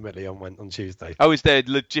legitimately on Tuesday. Oh, is there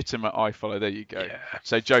legitimate I follow? There you go. Yeah.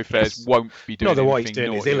 So Joe Fairs won't be doing anything. Not that what he's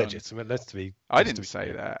doing is illegitimate. I didn't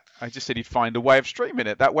say that. I just said he'd find a way of streaming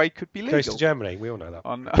it. That way it could be legal. Goes to Germany. We all know that.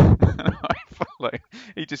 On I follow.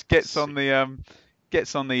 He just gets on the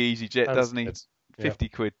EasyJet, doesn't he? 50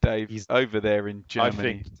 quid, Dave. He's over there in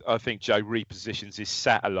Germany. I think Joe repositions his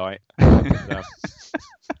satellite and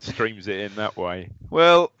streams it in that way.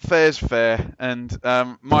 Well, fair's fair. And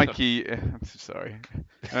Mikey, sorry.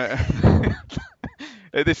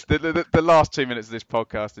 The last 2 minutes of this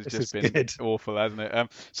podcast has just been awful, hasn't it?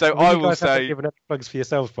 So I will say, given up plugs for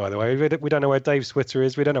yourselves, by the way. We don't know where Dave's Twitter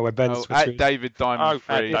is. We don't know where Ben's Twitter is. At David Diamond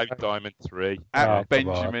 3. At David Diamond 3. At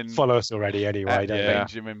Benjamin. Follow us already anyway.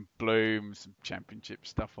 Benjamin Bloom, some championship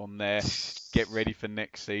stuff on there. Get ready for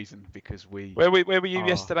next season because Where were you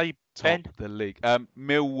yesterday, Ben? Top the league.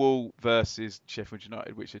 Millwall versus Sheffield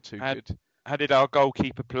United, which are too good. How did our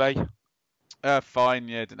goalkeeper play? Fine.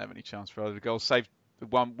 Yeah, didn't have any chance for other goals. Saved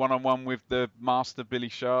one-on-one with the master Billy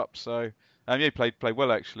Sharp. So he played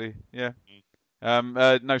well actually. Yeah.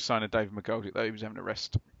 No sign of David McGoldrick though. He was having a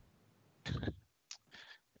rest.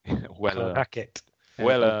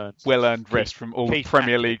 Well earned rest from all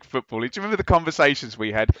Premier League football. Do you remember the conversations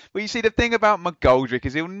we had? Well, you see, the thing about McGoldrick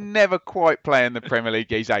is he'll never quite play in the Premier League.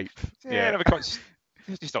 He's 8th. Never quite.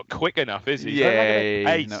 He's just not quick enough, is he?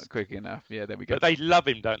 Yeah, he's not quick enough. Yeah, there we go. But they love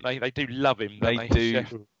him, don't they? They do love him. They do.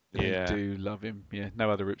 They do love him. Yeah,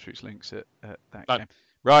 no other Ipswich links at that game.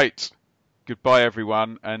 Right. Goodbye,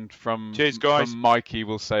 everyone. And cheers, guys. From Mikey,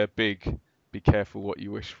 we'll say a big, be careful what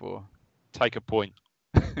you wish for. Take a point.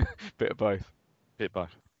 Bit of both.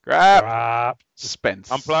 Grab.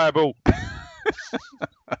 Spence. Unplayable.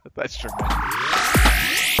 That's true.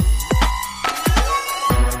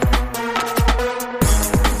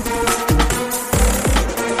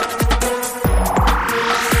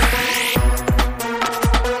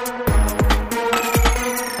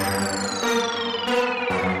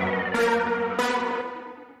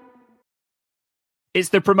 It's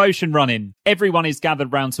the promotion run-in. Everyone is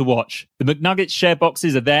gathered round to watch. The McNuggets share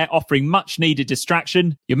boxes are there offering much needed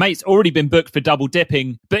distraction. Your mate's already been booked for double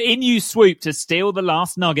dipping, but in you swoop to steal the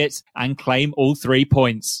last nugget and claim all 3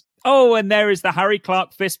 points. Oh, and there is the Harry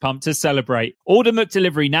Clark fist pump to celebrate. Order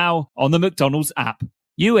McDelivery now on the McDonald's app.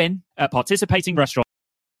 You in at participating restaurants.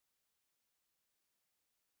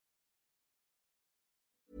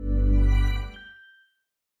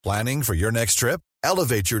 Planning for your next trip?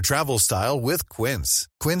 Elevate your travel style with Quince.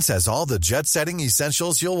 Quince has all the jet-setting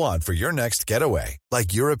essentials you'll want for your next getaway,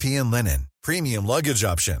 like European linen, premium luggage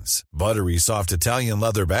options, buttery soft Italian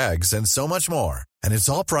leather bags, and so much more. And it's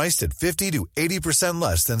all priced at 50 to 80%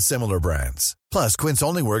 less than similar brands. Plus, Quince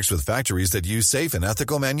only works with factories that use safe and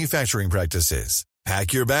ethical manufacturing practices.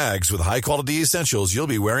 Pack your bags with high-quality essentials you'll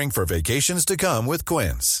be wearing for vacations to come with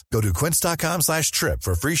Quince. Go to quince.com/trip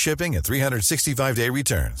for free shipping and 365-day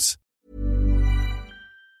returns.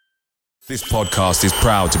 This podcast is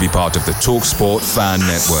proud to be part of the TalkSport Fan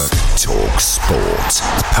Network. TalkSport.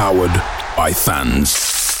 Powered by fans.